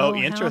 Oh,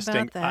 interesting.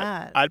 How about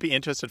that? I'd be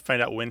interested to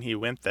find out when he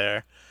went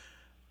there.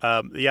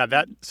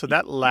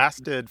 That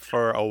lasted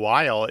for a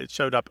while. It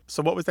showed up.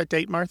 So what was that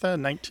date, Martha?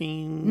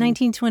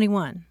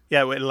 1921.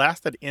 Yeah, it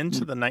lasted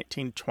into the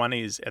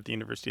 1920s at the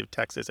University of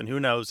Texas, and who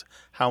knows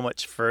how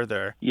much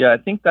further. Yeah, I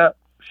think that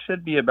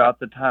should be about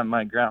the time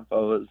my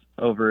grandpa was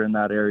over in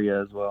that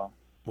area as well.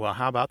 Well,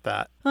 how about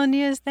that? Well,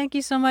 Aeneas, thank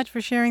you so much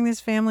for sharing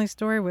this family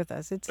story with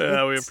us. It's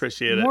we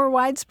appreciate it. More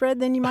widespread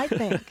than you might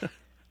think.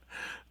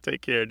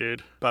 Take care,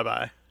 dude.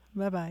 Bye-bye.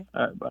 Bye-bye.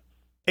 All right, bye.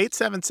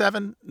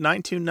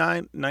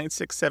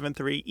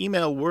 877-929-9673.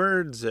 Email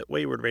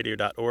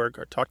words@waywordradio.org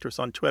or talk to us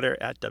on Twitter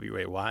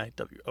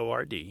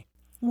 @WAYWORD.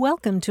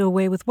 Welcome to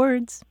Away with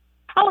Words.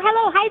 Oh,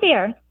 hello. Hi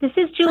there. This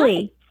is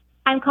Julie.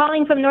 Hi. I'm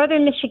calling from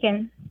northern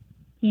Michigan.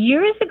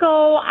 Years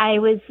ago, when I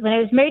was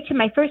married to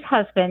my first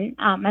husband,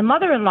 my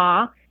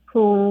mother-in-law,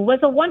 who was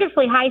a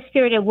wonderfully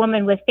high-spirited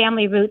woman with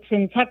family roots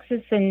in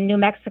Texas and New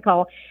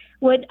Mexico,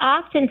 would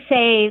often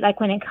say, like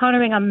when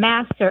encountering a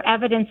mess or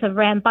evidence of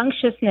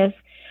rambunctiousness,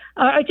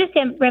 or just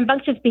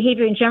rambunctious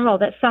behavior in general,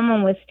 that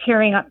someone was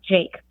tearing up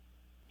Jake.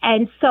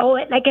 And so,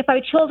 like, if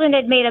our children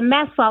had made a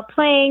mess while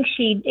playing,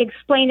 she'd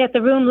explain that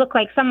the room looked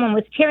like someone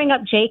was tearing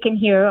up Jake in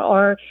here,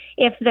 or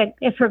if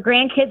her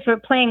grandkids were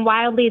playing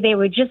wildly, they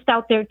were just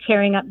out there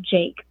tearing up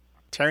Jake.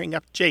 Tearing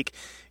up Jake.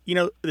 You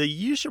know, the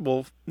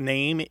usual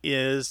name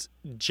is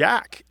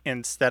Jack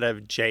instead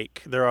of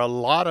Jake. There are a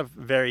lot of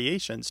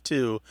variations,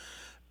 too.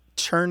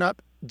 Turn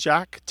up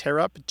Jack, tear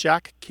up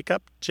Jack, kick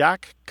up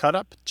Jack, cut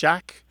up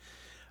Jack.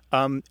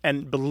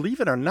 And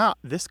believe it or not,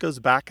 this goes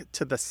back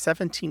to the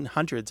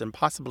 1700s and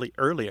possibly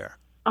earlier.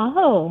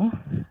 Oh.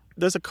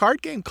 There's a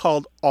card game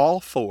called All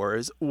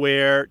Fours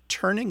where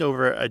turning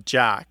over a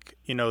jack,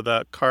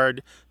 the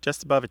card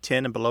just above a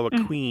 10 and below a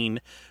queen,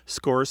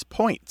 scores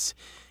points.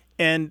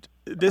 And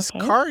this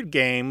card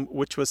game,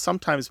 which was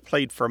sometimes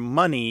played for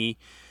money,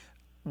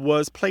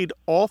 was played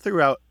all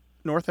throughout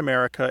North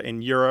America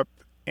and Europe,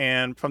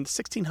 and from the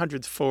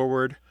 1600s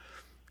forward.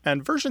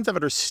 And versions of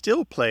it are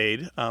still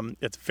played.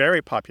 It's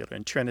very popular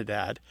in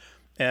Trinidad.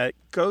 It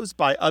goes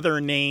by other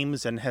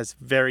names and has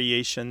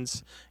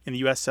variations. In the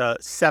U.S.,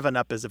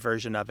 7-Up is a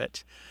version of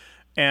it.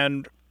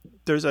 And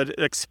there's an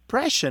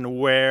expression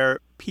where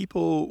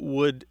people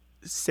would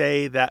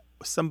say that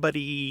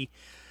somebody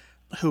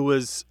who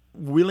was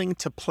willing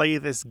to play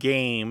this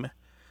game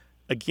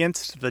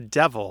against the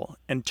devil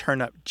and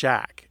turn up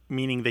Jack,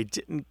 meaning they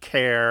didn't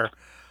care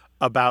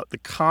about the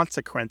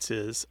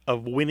consequences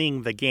of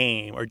winning the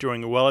game or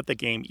doing well at the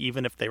game,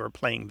 even if they were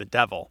playing the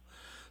devil.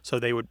 So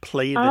they would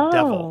play the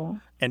devil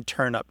and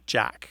turn up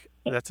Jack.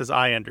 That's as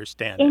I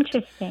understand it.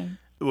 Interesting.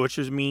 Which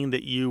would mean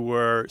that you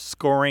were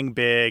scoring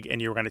big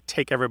and you were going to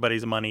take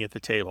everybody's money at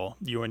the table,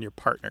 you and your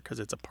partner, because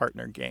it's a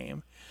partner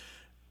game.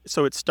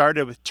 So it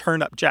started with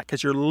turn up Jack,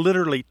 because you're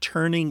literally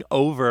turning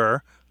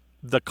over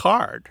the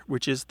card,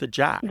 which is the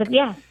Jack.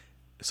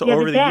 So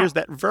over the years,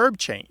 that verb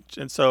changed.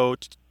 And so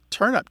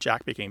turn up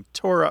Jack became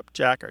tore up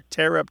Jack or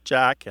tear up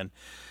Jack, and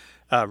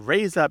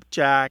raise up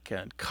Jack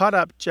and cut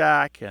up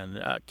Jack and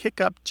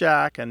kick up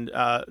Jack. And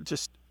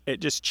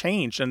it just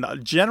changed. And the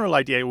general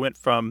idea went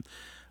from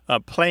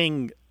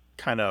playing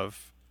kind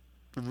of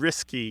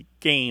risky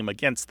game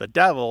against the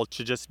devil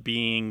to just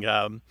being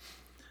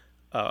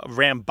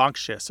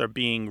rambunctious or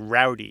being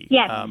rowdy.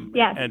 Yes.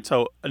 And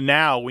so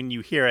now when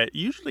you hear it,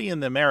 usually in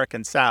the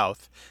American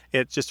South,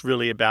 it's just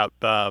really about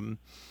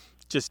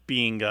just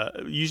being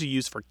usually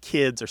used for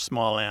kids or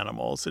small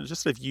animals. So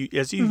just as you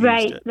used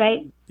it.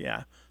 Right.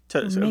 Yeah.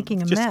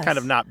 Making a just mess. Kind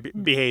of not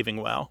behaving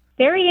well.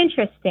 Very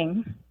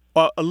interesting.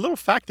 A little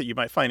fact that you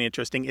might find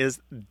interesting is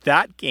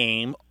that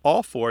game,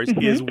 All Fours,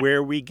 is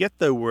where we get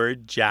the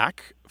word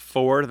Jack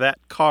for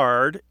that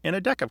card in a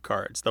deck of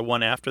cards, the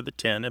one after the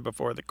 10 and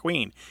before the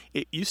Queen.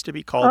 It used to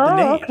be called the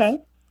Knave. Okay.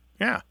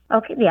 Yeah.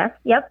 Okay,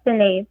 yep, the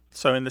Knave.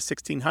 So in the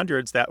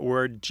 1600s, that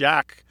word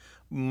Jack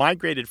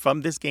migrated from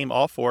this game,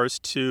 All Fours,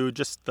 to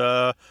just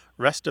the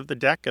rest of the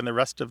deck and the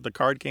rest of the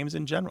card games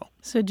in general.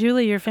 So,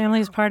 Julie, your family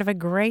is part of a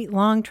great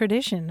long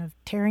tradition of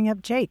tearing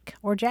up Jake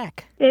or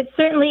Jack. It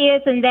certainly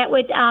is, and that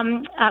would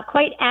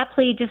quite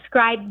aptly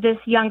describe this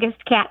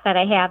youngest cat that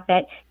I have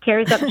that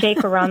tears up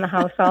Jake around the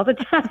house all the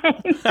time.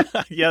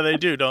 Yeah, they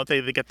do, don't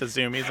they? They get the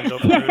zoomies and go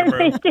from room to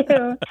room. They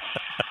do.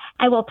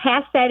 I will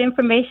pass that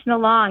information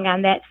along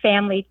on that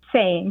family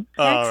saying.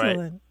 Excellent.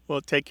 Right.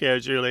 Well, take care,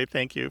 Julie.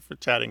 Thank you for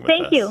chatting with us.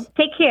 Thank you.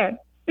 Take care.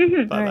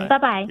 Mm-hmm. Bye-bye.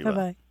 Bye-bye.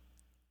 Bye-bye.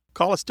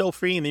 Call us still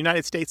free in the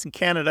United States and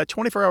Canada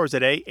 24 hours a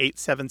day,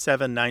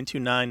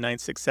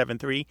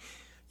 877-929-9673.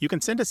 You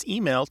can send us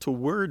email to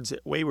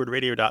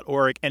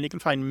words@waywardradio.org, and you can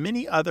find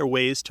many other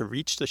ways to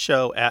reach the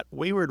show at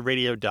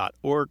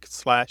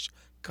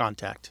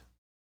waywardradio.org/contact.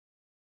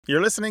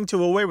 You're listening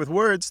to A Way with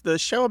Words, the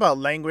show about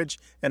language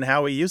and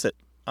how we use it.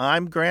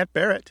 I'm Grant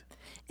Barrett.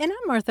 And I'm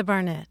Martha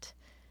Barnett.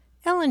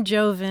 Ellen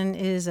Joven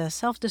is a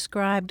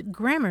self-described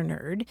grammar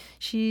nerd.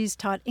 She's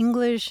taught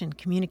English and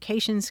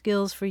communication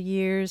skills for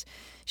years.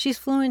 She's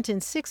fluent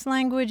in 6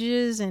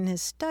 languages and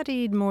has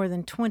studied more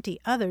than 20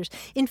 others.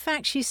 In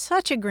fact, she's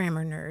such a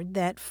grammar nerd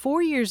that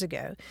 4 years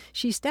ago,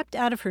 she stepped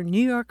out of her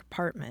New York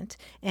apartment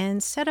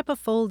and set up a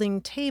folding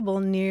table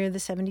near the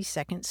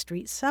 72nd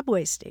Street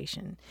subway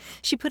station.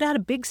 She put out a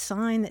big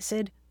sign that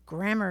said,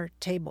 "Grammar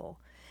Table,"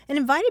 and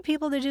invited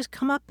people to just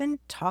come up and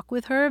talk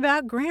with her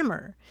about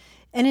grammar.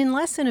 And in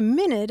less than a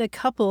minute, a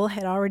couple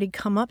had already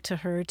come up to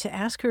her to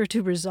ask her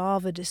to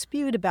resolve a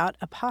dispute about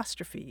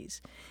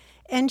apostrophes.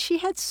 And she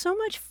had so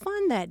much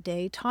fun that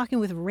day talking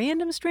with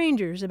random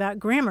strangers about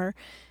grammar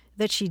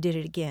that she did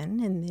it again.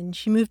 And then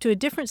she moved to a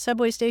different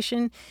subway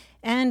station.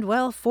 And,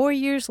 4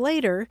 years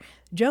later,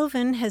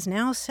 Joven has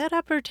now set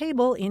up her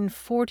table in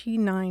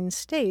 49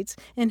 states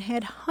and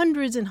had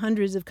hundreds and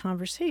hundreds of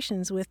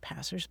conversations with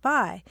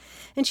passersby.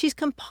 And she's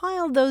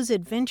compiled those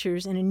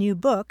adventures in a new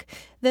book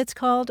that's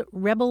called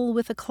Rebel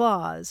with a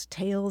Clause,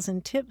 Tales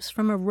and Tips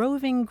from a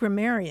Roving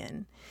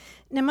Grammarian.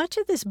 Now, much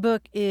of this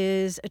book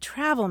is a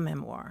travel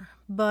memoir,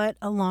 but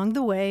along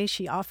the way,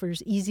 she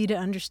offers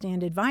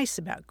easy-to-understand advice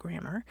about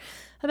grammar,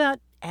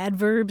 about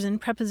adverbs and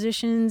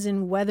prepositions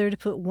and whether to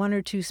put 1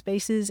 or 2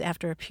 spaces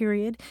after a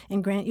period.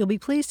 And Grant, you'll be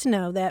pleased to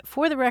know that,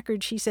 for the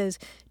record, she says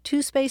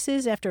 2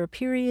 spaces after a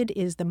period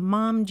is the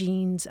mom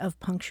genes of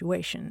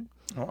punctuation.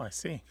 Oh, I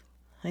see.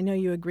 I know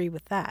you agree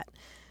with that.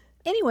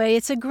 Anyway,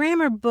 it's a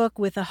grammar book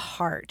with a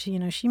heart. You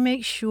know, she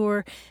makes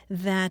sure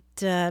that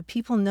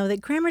people know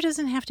that grammar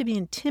doesn't have to be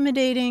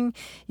intimidating.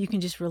 You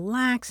can just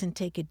relax and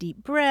take a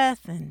deep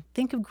breath and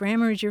think of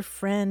grammar as your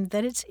friend,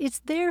 that it's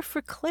there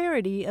for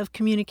clarity of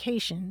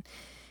communication.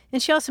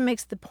 And she also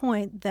makes the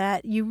point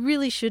that you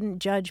really shouldn't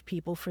judge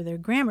people for their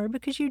grammar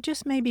because you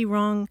just may be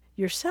wrong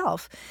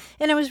yourself.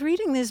 And I was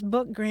reading this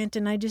book, Grant,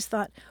 and I just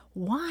thought,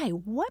 why?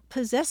 What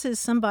possesses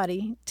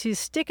somebody to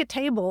stick a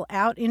table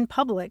out in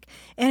public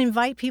and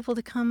invite people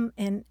to come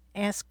and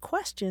ask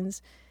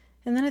questions?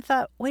 And then I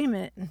thought, wait a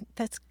minute,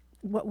 that's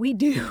what we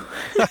do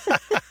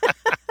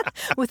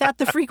without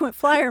the frequent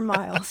flyer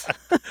miles.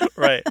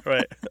 Right.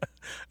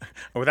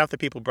 Without the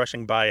people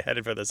brushing by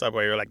headed for the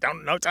subway, you're like,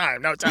 no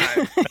time.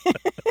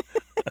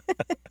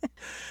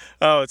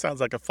 Oh, it sounds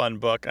like a fun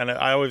book. And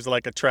I always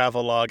like a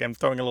travel log. I'm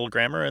throwing a little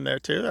grammar in there,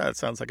 too. That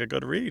sounds like a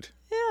good read.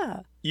 Yeah.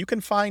 You can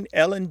find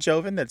Ellen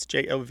Joven, that's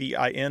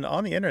Jovin,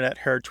 on the internet.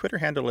 Her Twitter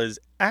handle is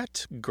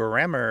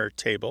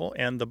 @GrammarTable.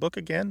 And the book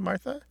again,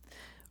 Martha?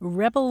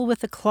 Rebel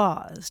with a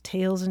Clause,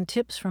 Tales and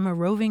Tips from a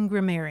Roving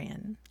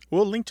Grammarian.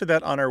 We'll link to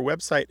that on our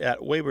website at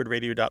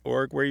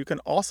waywardradio.org, where you can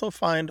also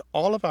find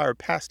all of our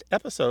past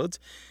episodes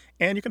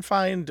And you can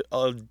find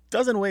a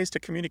dozen ways to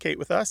communicate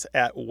with us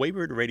at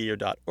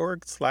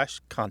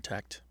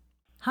waywardradio.org/contact.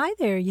 Hi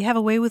there, you have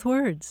a way with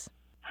words.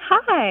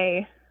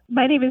 Hi,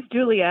 my name is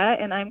Julia,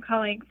 and I'm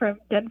calling from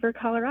Denver,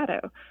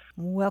 Colorado.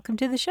 Welcome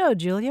to the show,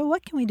 Julia.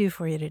 What can we do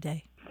for you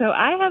today? So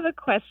I have a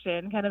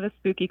question, kind of a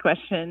spooky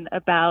question,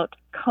 about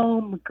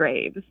comb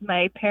graves.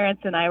 My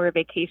parents and I were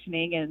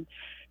vacationing in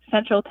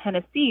central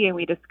Tennessee, and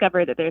we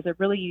discovered that there's a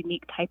really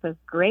unique type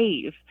of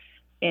grave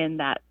in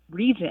that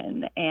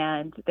region,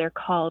 and they're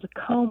called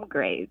comb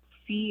graves,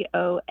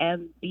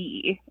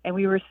 C-O-M-B. And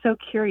we were so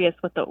curious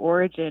what the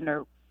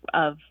origin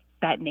of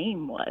that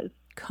name was.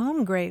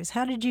 Comb graves.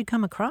 How did you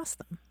come across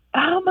them?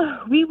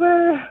 We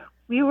were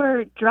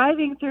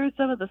driving through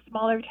some of the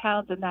smaller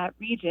towns in that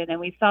region, and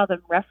we saw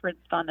them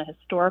referenced on a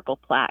historical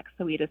plaque.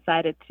 So we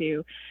decided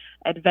to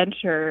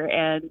adventure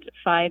and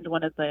find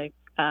one of the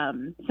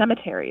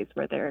cemeteries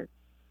where they're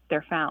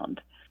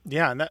found.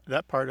 Yeah, and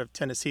that part of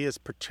Tennessee is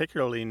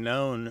particularly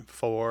known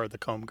for the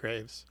comb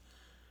graves.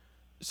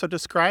 So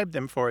describe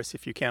them for us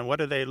if you can. What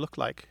do they look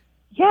like?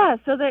 Yeah,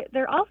 so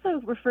they're also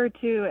referred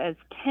to as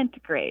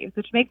tent graves,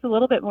 which makes a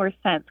little bit more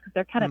sense because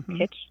they're kind of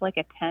pitched like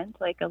a tent,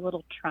 like a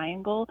little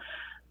triangle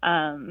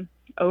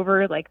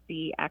over like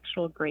the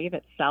actual grave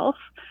itself.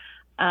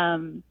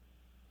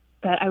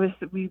 But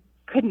we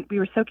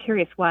were so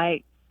curious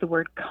why the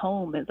word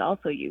comb is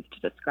also used to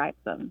describe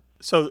them.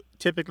 So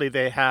typically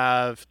they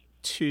have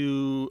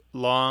two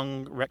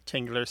long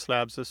rectangular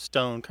slabs of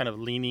stone kind of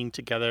leaning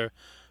together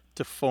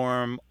to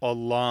form a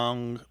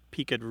long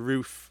peaked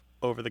roof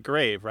over the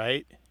grave,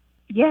 right?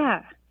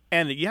 Yeah.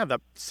 And yeah, the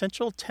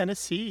central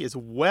Tennessee is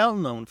well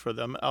known for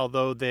them,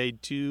 although they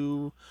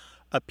do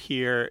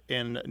appear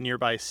in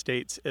nearby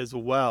states as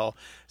well.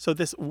 So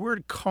this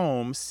word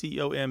comb,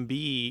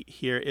 C-O-M-B,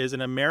 here is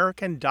an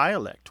American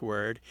dialect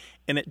word,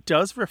 and it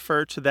does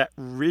refer to that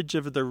ridge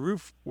of the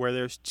roof where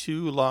there's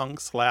two long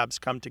slabs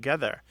come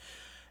together.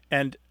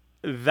 And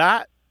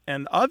that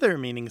and other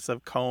meanings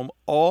of comb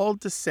all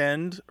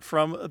descend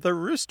from the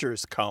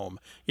rooster's comb.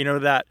 You know,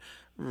 that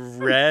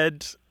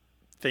red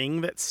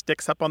thing that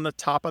sticks up on the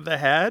top of the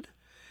head?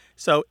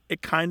 So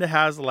it kind of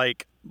has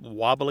like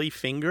wobbly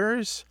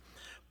fingers,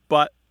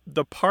 but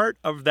the part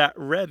of that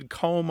red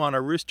comb on a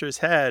rooster's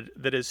head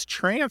that is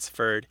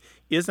transferred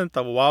isn't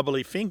the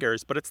wobbly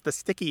fingers, but it's the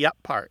sticky up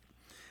part.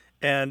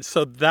 And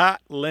so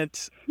that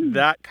lent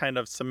that kind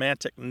of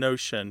semantic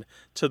notion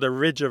to the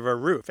ridge of a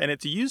roof. And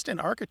it's used in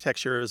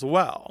architecture as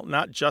well,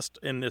 not just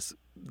in this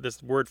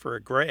word for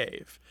a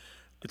grave.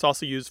 It's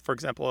also used, for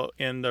example,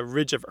 in the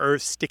ridge of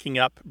earth sticking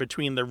up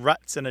between the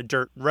ruts in a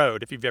dirt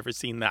road, if you've ever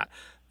seen that.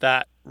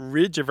 That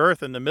ridge of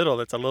earth in the middle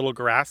that's a little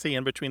grassy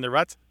in between the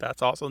ruts,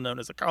 that's also known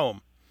as a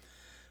comb.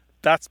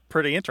 That's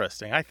pretty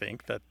interesting, I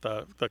think, that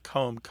the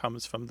comb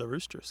comes from the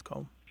rooster's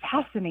comb.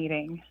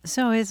 Fascinating.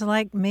 So it's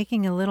like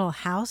making a little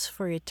house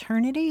for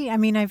eternity. I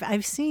mean,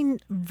 I've seen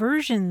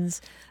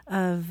versions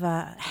of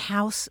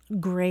house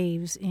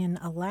graves in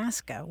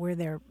Alaska where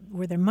they're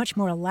much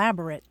more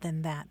elaborate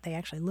than that. They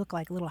actually look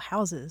like little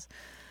houses.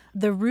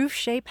 The roof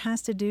shape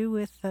has to do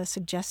with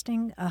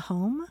suggesting a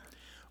home.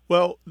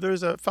 Well,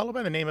 there's a fellow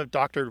by the name of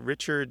Dr.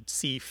 Richard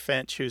C.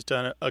 Finch who's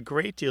done a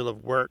great deal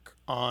of work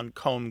on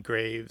comb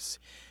graves,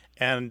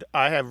 and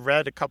I have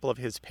read a couple of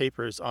his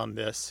papers on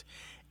this,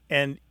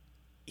 and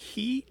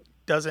he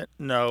doesn't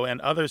know, and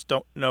others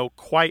don't know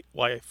quite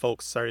why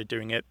folks started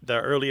doing it.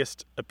 The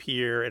earliest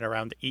appear in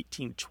around the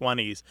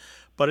 1820s,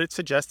 but it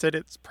suggested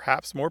it's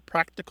perhaps more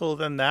practical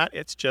than that.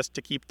 It's just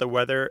to keep the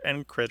weather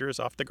and critters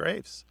off the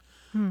graves.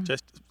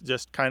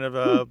 Just kind of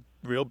a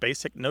real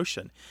basic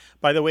notion.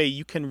 By the way,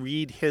 you can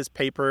read his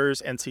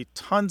papers and see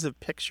tons of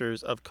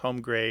pictures of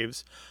comb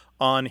graves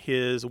on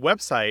his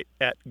website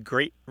at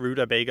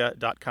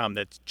greatrutabaga.com.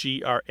 That's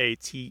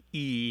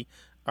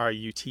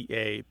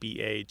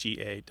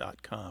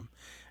GRATERUTABAGA.com.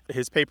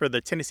 His paper,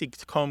 The Tennessee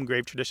Comb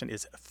Grave Tradition,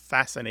 is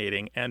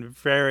fascinating and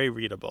very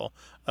readable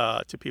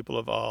to people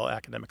of all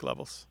academic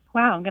levels.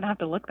 Wow, I'm going to have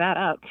to look that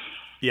up.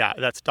 Yeah,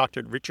 that's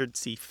Dr. Richard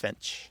C.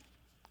 Finch.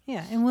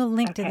 Yeah, and we'll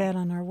link to that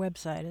on our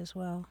website as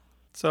well.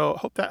 So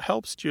hope that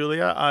helps,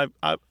 Julia.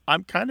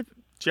 I'm kind of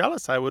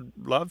jealous. I would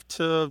love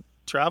to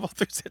travel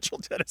through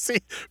Central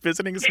Tennessee,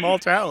 visiting small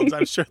towns.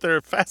 I'm sure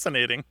they're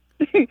fascinating.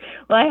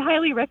 Well, I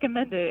highly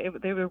recommend it.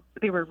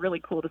 They were really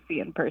cool to see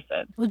in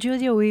person. Well,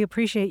 Julia, we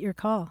appreciate your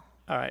call.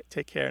 All right,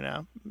 take care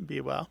now. Be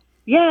well.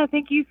 Yeah,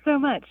 thank you so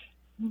much.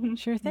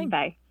 Sure thing.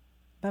 Bye.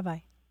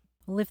 Bye-bye.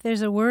 Well, if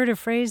there's a word or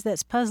phrase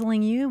that's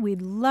puzzling you,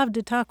 we'd love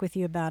to talk with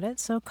you about it.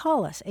 So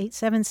call us,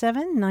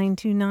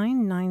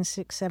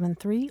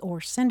 877-929-9673,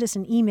 or send us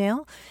an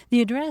email.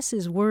 The address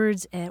is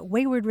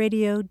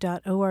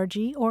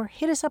words@waywardradio.org, or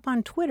hit us up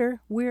on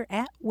Twitter. We're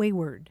at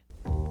Wayward.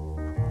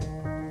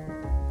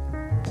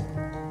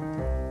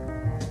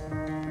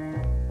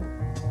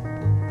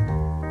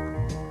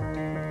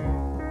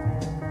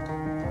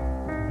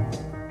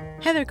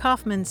 Heather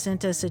Kaufman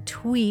sent us a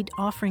tweet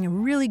offering a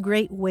really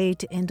great way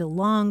to end a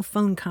long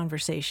phone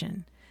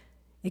conversation.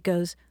 It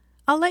goes,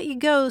 "I'll let you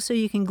go so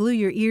you can glue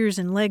your ears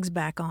and legs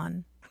back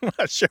on." I'm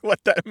not sure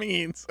what that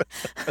means.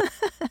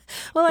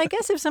 Well, I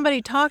guess if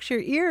somebody talks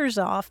your ears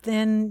off,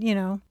 then,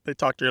 They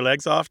talked your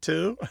legs off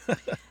too?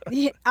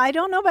 Yeah, I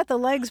don't know about the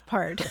legs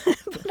part,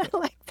 but I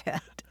like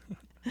that.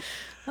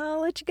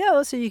 I'll let you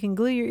go so you can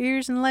glue your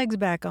ears and legs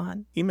back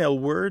on. Email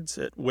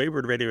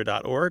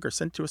words@waywordradio.org or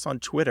send to us on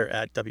Twitter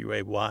at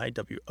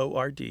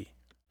WAYWORD.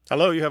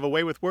 Hello, you have a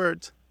way with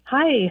words.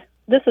 Hi,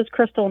 this is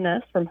Crystal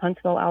Ness from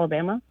Huntsville,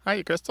 Alabama.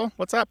 Hi, Crystal.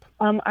 What's up?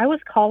 I was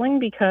calling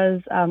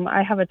because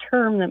I have a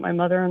term that my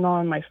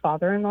mother-in-law and my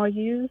father-in-law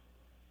use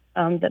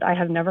that I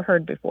have never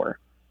heard before.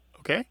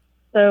 Okay.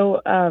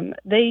 So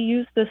they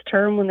use this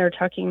term when they're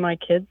tucking my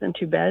kids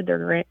into bed,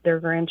 their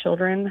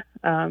grandchildren.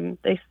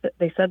 They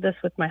said this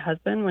with my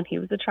husband when he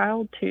was a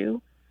child,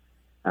 too.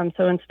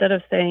 So instead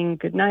of saying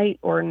good night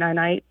or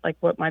night-night, like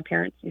what my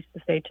parents used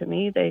to say to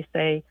me, they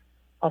say,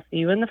 I'll see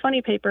you in the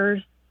funny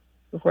papers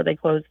before they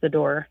close the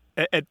door.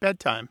 At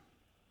bedtime?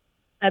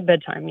 At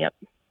bedtime, yep.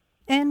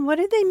 And what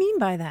did they mean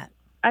by that?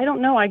 I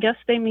don't know. I guess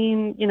they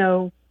mean,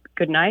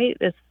 good night.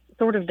 It's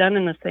sort of done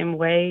in the same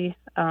way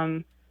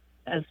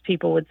as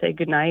people would say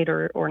good night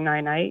or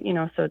night-night,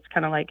 so it's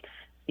kind of like,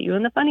 see you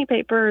in the funny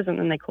papers, and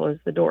then they close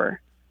the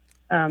door.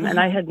 And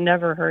I had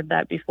never heard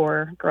that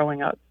before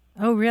growing up.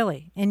 Oh,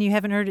 really? And you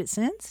haven't heard it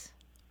since?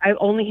 I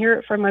only hear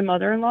it from my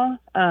mother-in-law,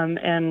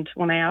 and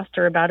when I asked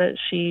her about it,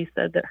 she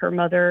said that her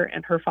mother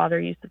and her father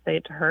used to say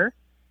it to her,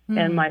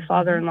 and my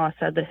father-in-law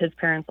said that his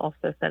parents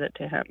also said it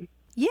to him.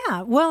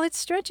 Yeah, well, it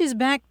stretches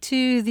back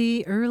to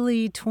the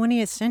early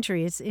 20th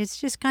century.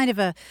 It's just kind of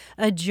a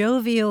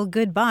jovial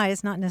goodbye.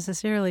 It's not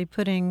necessarily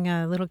putting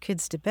little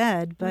kids to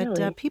bed, but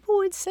Really? people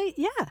would say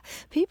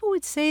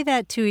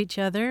that to each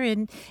other,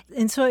 and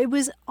so it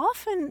was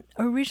often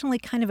originally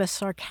kind of a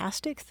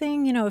sarcastic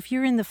thing. If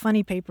you're in the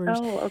funny papers,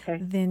 Oh, okay.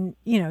 then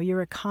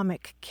you're a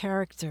comic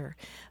character.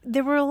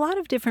 There were a lot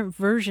of different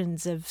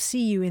versions of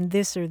 "see you in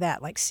this or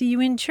that," like "see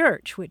you in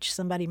church," which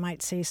somebody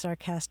might say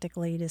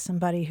sarcastically to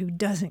somebody who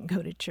doesn't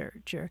go to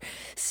church, or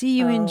 "see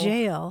you in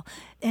jail."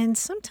 And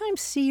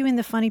sometimes "see you in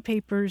the funny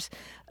papers"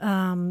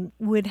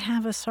 would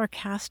have a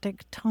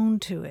sarcastic tone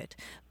to it.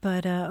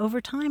 But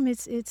over time,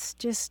 it's in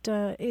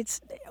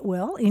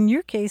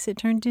your case, it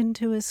turned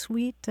into a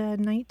sweet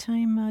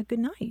nighttime good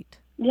night.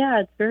 Yeah,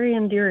 it's very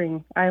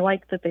endearing. I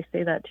like that they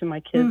say that to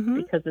my kids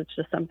because it's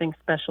just something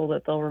special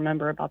that they'll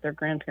remember about their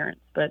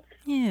grandparents. But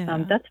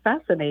Yeah. that's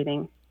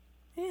fascinating.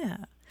 Yeah.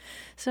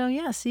 So,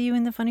 yeah, see you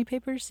in the funny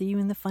papers, see you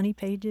in the funny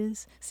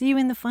pages, see you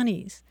in the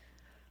funnies.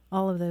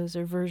 All of those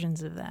are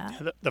versions of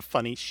that. The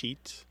funny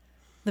sheet.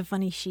 The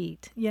funny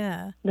sheet.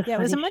 Yeah. The Yeah,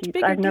 it was a funny much sheets.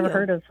 bigger I've never deal.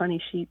 heard of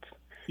funny sheets.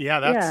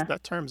 Yeah, Yeah.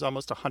 that term's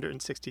almost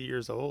 160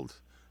 years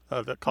old.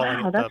 Calling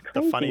Wow, it that's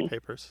the funny crazy.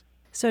 papers.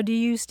 So, do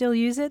you still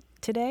use it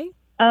today?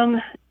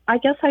 I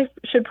guess I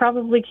should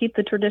probably keep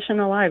the tradition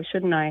alive,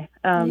 shouldn't I?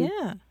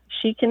 Yeah.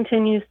 She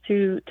continues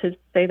to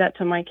say that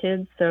to my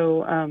kids.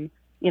 So,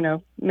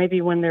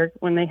 maybe when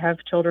they have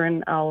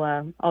children,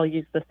 I'll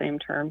use the same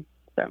term.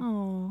 So,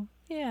 Oh,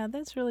 yeah,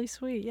 that's really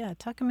sweet. Yeah,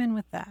 tuck them in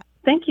with that.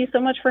 thank you so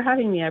much for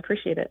having me. I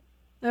appreciate it.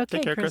 Okay,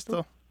 Take care,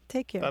 Crystal.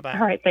 Take care. Bye-bye.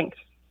 All right, thanks.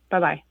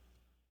 Bye-bye.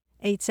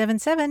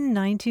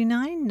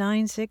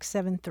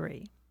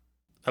 877-929-9673.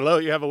 Hello,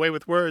 you have a way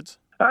with words.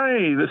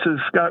 Hi, this is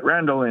Scott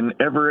Randall in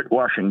Everett,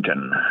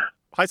 Washington.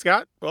 Hi,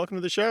 Scott. Welcome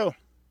to the show.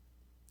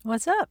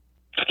 What's up?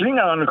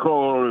 Klingon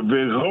ko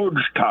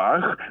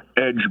vizojtach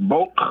edge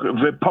bok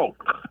vipok.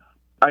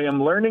 I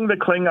am learning the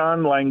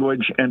Klingon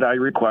language and I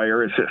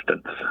require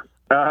assistance.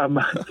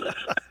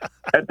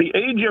 At the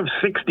age of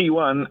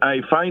 61,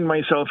 I find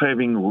myself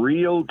having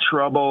real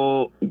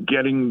trouble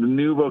getting the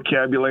new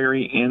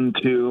vocabulary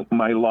into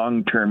my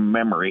long-term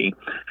memory.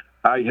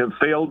 I have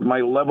failed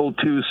my level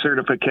 2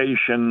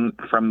 certification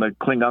from the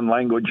Klingon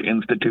Language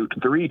Institute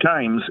 3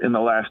 times in the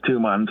last 2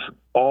 months,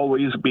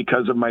 always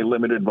because of my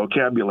limited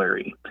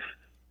vocabulary.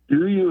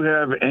 Do you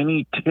have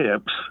any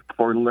tips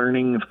for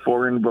learning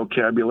foreign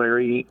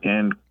vocabulary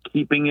and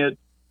keeping it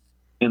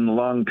in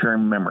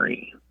long-term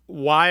memory?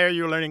 Why are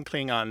you learning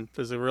Klingon?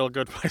 This is a real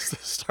good place to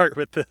start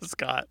with this,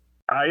 Scott.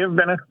 I have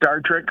been a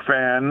Star Trek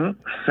fan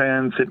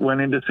since it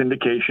went into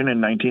syndication in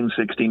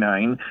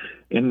 1969.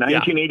 In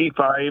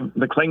 1985,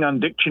 the Klingon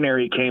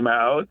Dictionary came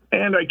out,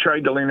 and I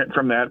tried to learn it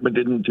from that, but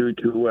didn't do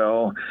too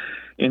well.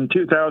 In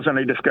 2000,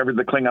 I discovered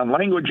the Klingon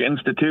Language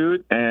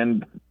Institute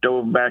and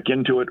dove back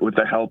into it with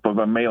the help of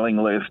a mailing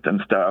list and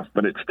stuff,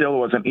 but it still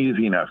wasn't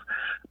easy enough.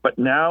 But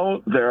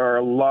now there are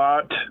a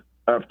lot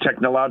of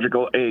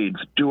technological aids.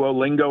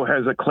 Duolingo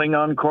has a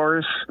Klingon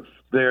course.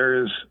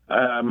 There's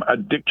a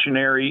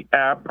dictionary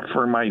app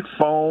for my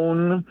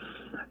phone.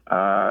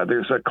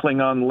 There's a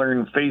Klingon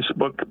Learn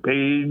Facebook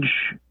page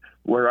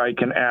where I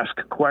can ask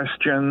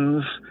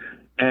questions.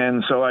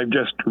 And so I've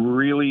just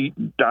really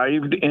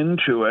dived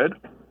into it.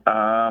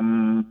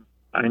 I'm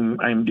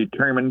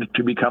determined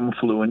to become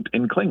fluent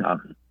in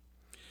Klingon.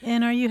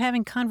 And are you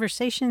having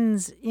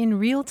conversations in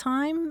real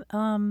time,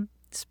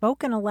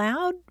 spoken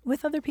aloud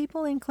with other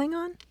people in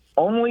Klingon?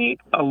 Only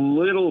a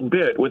little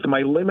bit. With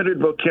my limited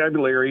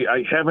vocabulary,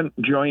 I haven't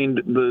joined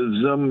the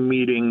Zoom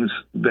meetings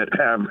that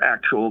have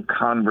actual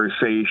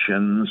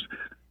conversations.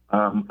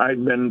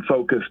 I've been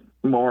focused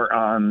more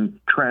on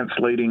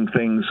translating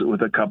things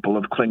with a couple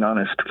of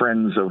Klingonist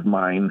friends of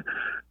mine,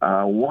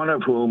 one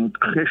of whom,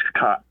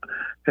 Krishka,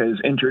 has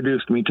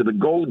introduced me to the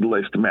Gold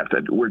List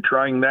method. We're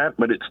trying that,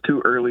 but it's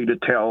too early to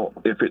tell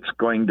if it's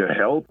going to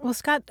help. Well,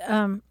 Scott,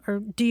 or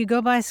do you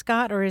go by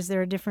Scott, or is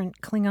there a different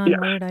Klingon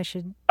word I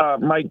should?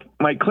 My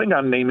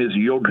Klingon name is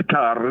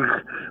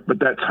Yogtar, but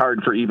that's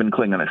hard for even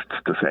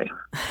Klingonists to say.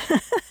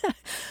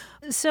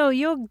 So,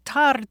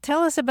 Yogtar,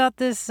 tell us about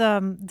this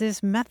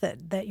this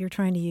method that you're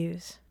trying to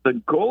use. The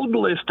Gold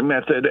List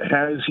method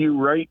has you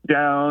write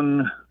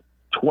down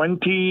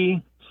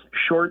 20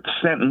 short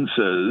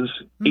sentences,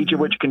 each of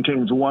which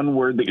contains one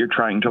word that you're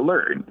trying to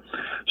learn.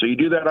 So you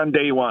do that on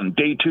day 1.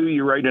 Day 2,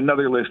 you write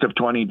another list of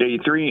 20, day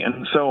 3,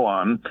 and so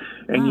on.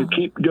 And you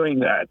keep doing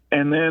that.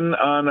 And then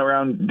on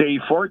around day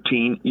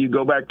 14, you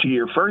go back to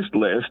your first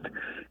list,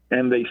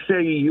 and they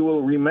say you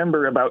will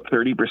remember about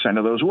 30%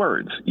 of those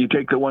words. You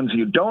take the ones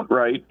you don't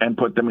write and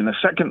put them in the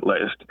second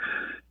list.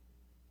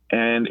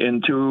 And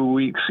in 2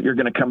 weeks, you're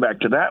going to come back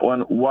to that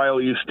one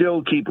while you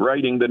still keep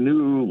writing the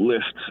new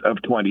lists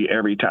of 20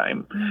 every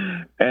time.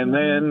 And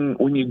then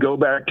when you go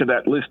back to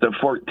that list of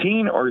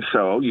 14 or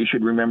so, you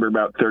should remember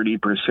about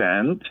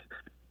 30%.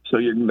 So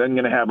you're then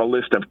going to have a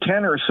list of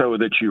 10 or so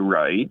that you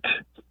write,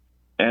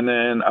 and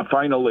then a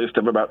final list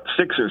of about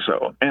 6 or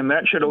so. And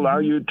that should allow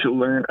you to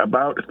learn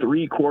about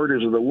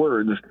 3/4 of the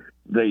words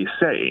they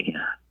say.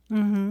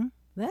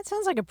 That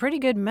sounds like a pretty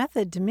good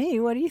method to me.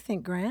 What do you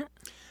think, Grant?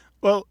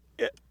 Well,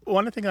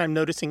 one thing I'm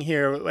noticing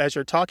here as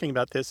you're talking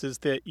about this is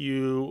that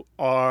you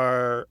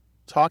are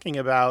talking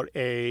about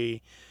I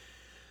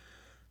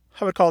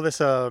would call this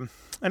an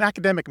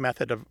academic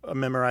method of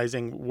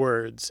memorizing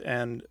words,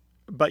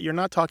 but you're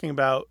not talking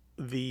about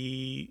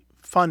the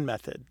fun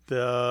method,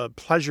 the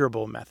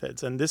pleasurable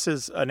methods. And this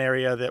is an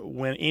area that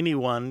when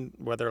anyone,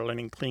 whether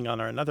learning Klingon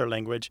or another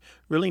language,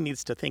 really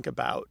needs to think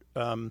about.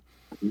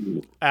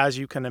 As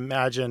you can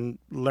imagine,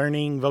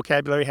 learning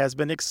vocabulary has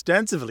been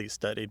extensively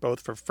studied, both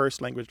for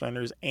first language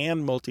learners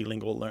and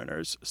multilingual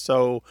learners.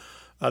 So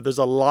there's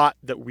a lot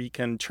that we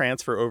can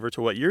transfer over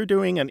to what you're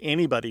doing, and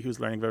anybody who's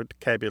learning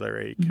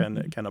vocabulary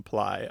can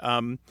apply.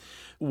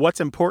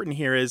 What's important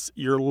here is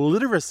your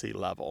literacy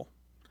level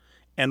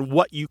and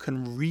what you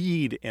can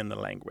read in the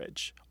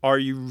language. Are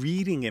you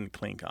reading in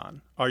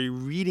Klingon? Are you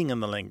reading in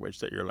the language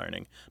that you're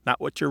learning?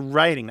 Not what you're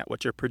writing, not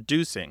what you're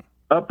producing.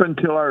 Up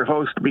until our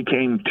host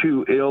became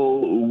too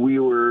ill, we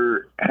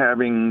were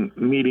having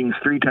meetings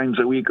 3 times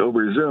a week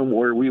over Zoom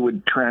where we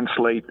would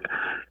translate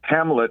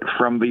Hamlet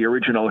from the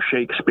original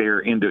Shakespeare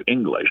into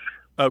English.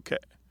 Okay.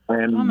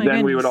 And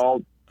then we would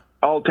all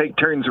take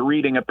turns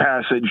reading a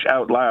passage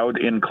out loud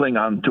in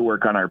Klingon to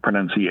work on our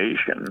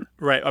pronunciation.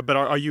 Right, but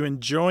are you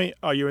enjoying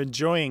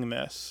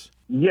this?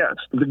 Yes,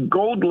 the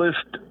Gold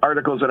List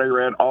articles that I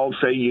read all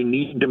say you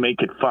need to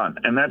make it fun,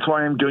 and that's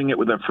why I'm doing it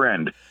with a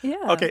friend. Yeah.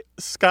 Okay,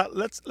 Scott,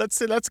 let's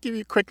give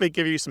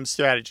you some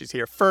strategies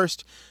here.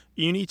 First,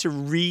 you need to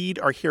read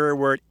or hear a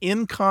word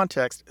in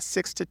context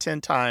 6 to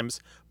 10 times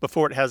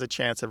before it has a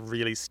chance of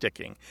really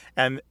sticking.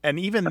 And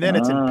even then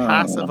it's in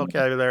passive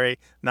vocabulary,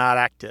 not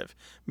active,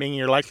 meaning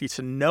you're likely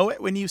to know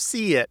it when you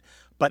see it,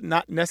 but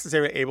not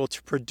necessarily able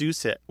to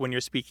produce it when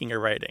you're speaking or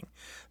writing.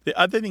 The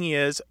other thing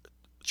is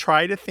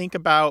try to think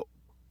about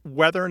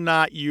whether or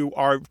not you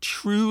are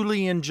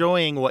truly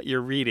enjoying what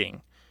you're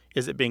reading.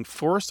 Is it being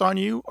forced on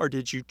you, or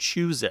did you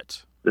choose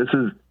it? This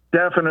is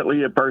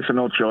definitely a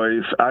personal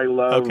choice. I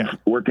love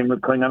working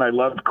with Klingon. I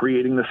love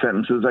creating the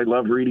sentences. I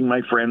love reading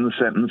my friends'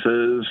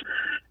 sentences.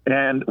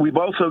 And we've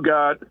also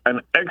got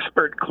an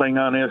expert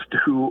Klingonist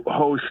who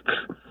hosts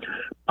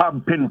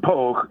Pab Pin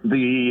Poch,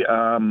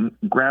 the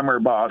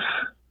grammar boss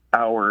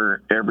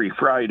hour every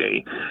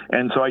Friday.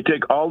 And so I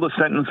take all the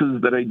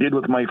sentences that I did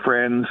with my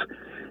friends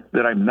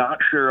that I'm not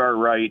sure are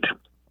right,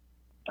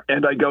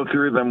 and I go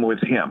through them with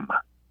him,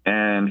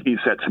 and he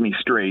sets me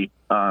straight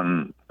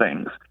on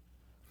things.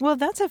 Well,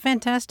 that's a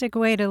fantastic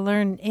way to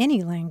learn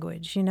any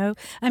language, you know.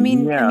 I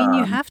mean,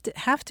 you have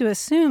to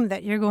assume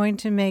that you're going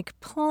to make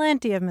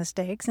plenty of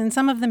mistakes, and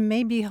some of them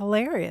may be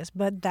hilarious,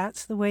 but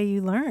that's the way you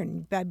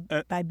learn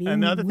by being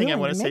Another thing I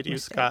want to say to you,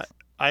 mistakes. Scott,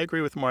 I agree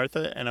with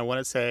Martha, and I want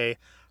to say,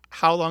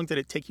 how long did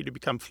it take you to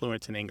become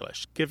fluent in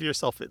English? Give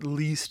yourself at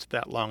least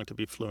that long to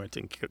be fluent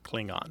in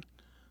Klingon.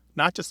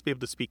 Not just to be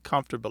able to speak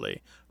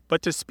comfortably,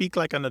 but to speak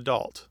like an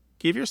adult.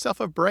 Give yourself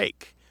a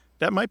break.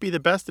 That might be the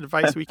best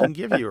advice we can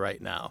give you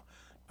right now.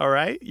 All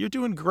right? You're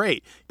doing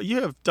great.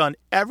 You have done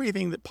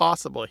everything that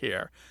possible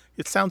here.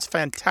 It sounds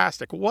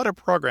fantastic. What a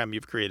program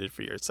you've created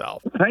for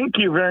yourself. Thank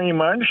you very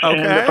much. Okay.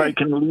 And if I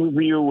can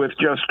leave you with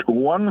just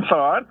one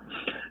thought,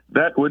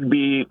 that would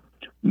be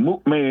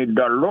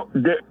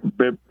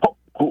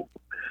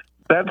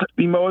that's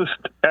the most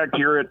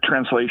accurate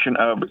translation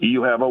of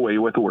 "you have a way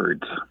with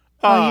words."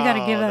 Oh, you got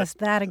to give us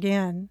that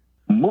again.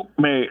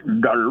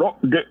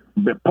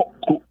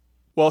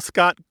 Well,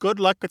 Scott, good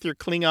luck with your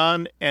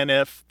Klingon, and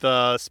if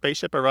the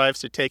spaceship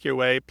arrives to take you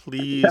away,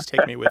 please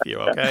take me with you,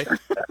 okay?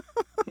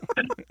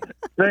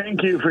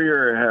 Thank you for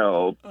your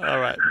help. All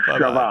right.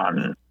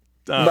 Siobhan.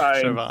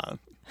 Bye. Siobhan.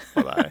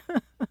 Bye-bye.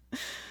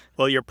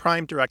 Well, your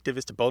prime directive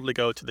is to boldly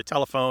go to the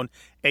telephone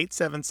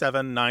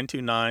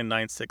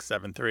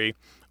 877-929-9673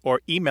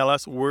 or email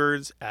us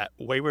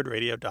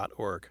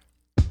words@waywardradio.org.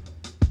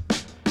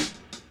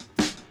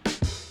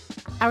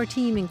 Our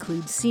team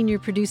includes senior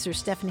producer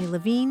Stephanie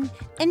Levine,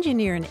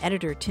 engineer and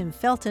editor Tim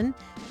Felton,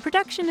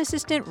 production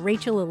assistant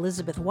Rachel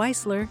Elizabeth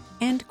Weisler,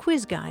 and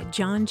quiz guide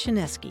John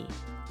Chinesky.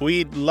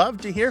 We'd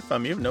love to hear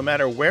from you, no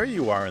matter where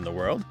you are in the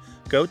world.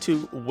 Go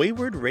to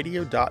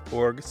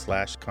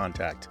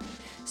waywardradio.org/contact.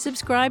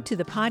 Subscribe to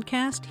the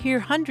podcast, hear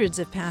hundreds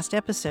of past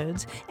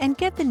episodes, and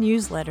get the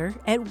newsletter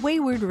at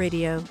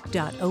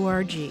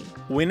waywardradio.org.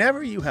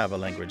 Whenever you have a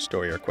language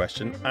story or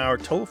question, our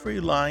toll-free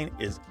line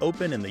is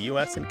open in the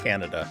U.S. and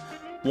Canada,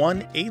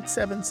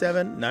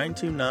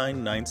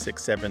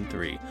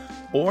 1-877-929-9673,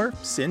 or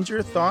send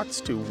your thoughts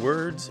to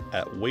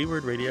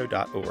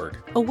words@waywardradio.org.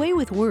 A Way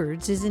with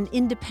Words is an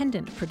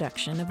independent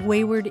production of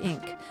Wayward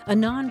Inc., a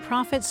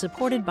nonprofit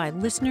supported by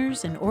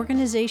listeners and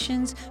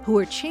organizations who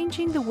are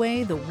changing the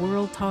way the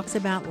world talks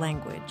about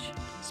language.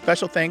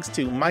 Special thanks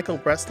to Michael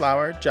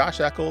Breslauer, Josh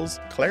Eccles,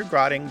 Claire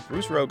Grotting,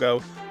 Bruce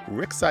Rogo,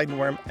 Rick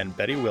Seidenworm, and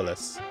Betty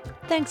Willis.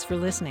 Thanks for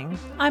listening.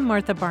 I'm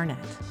Martha Barnett.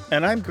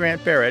 And I'm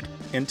Grant Barrett.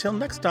 Until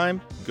next time,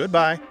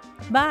 goodbye.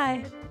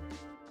 Bye.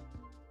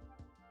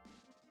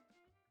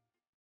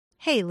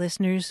 Hey,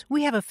 listeners,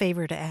 we have a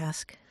favor to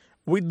ask.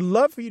 We'd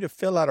love for you to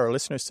fill out our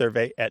listener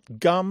survey at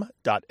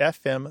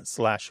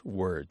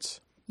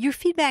gum.fm/words. Your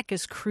feedback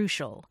is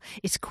crucial.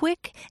 It's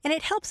quick, and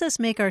it helps us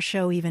make our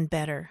show even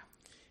better.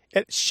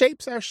 It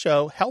shapes our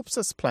show, helps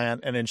us plan,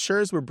 and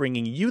ensures we're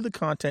bringing you the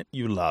content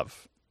you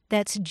love.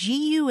 That's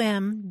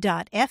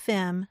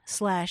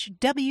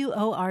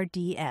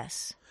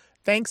gum.fm/WORDS.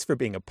 Thanks for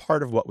being a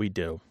part of what we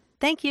do.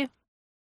 Thank you.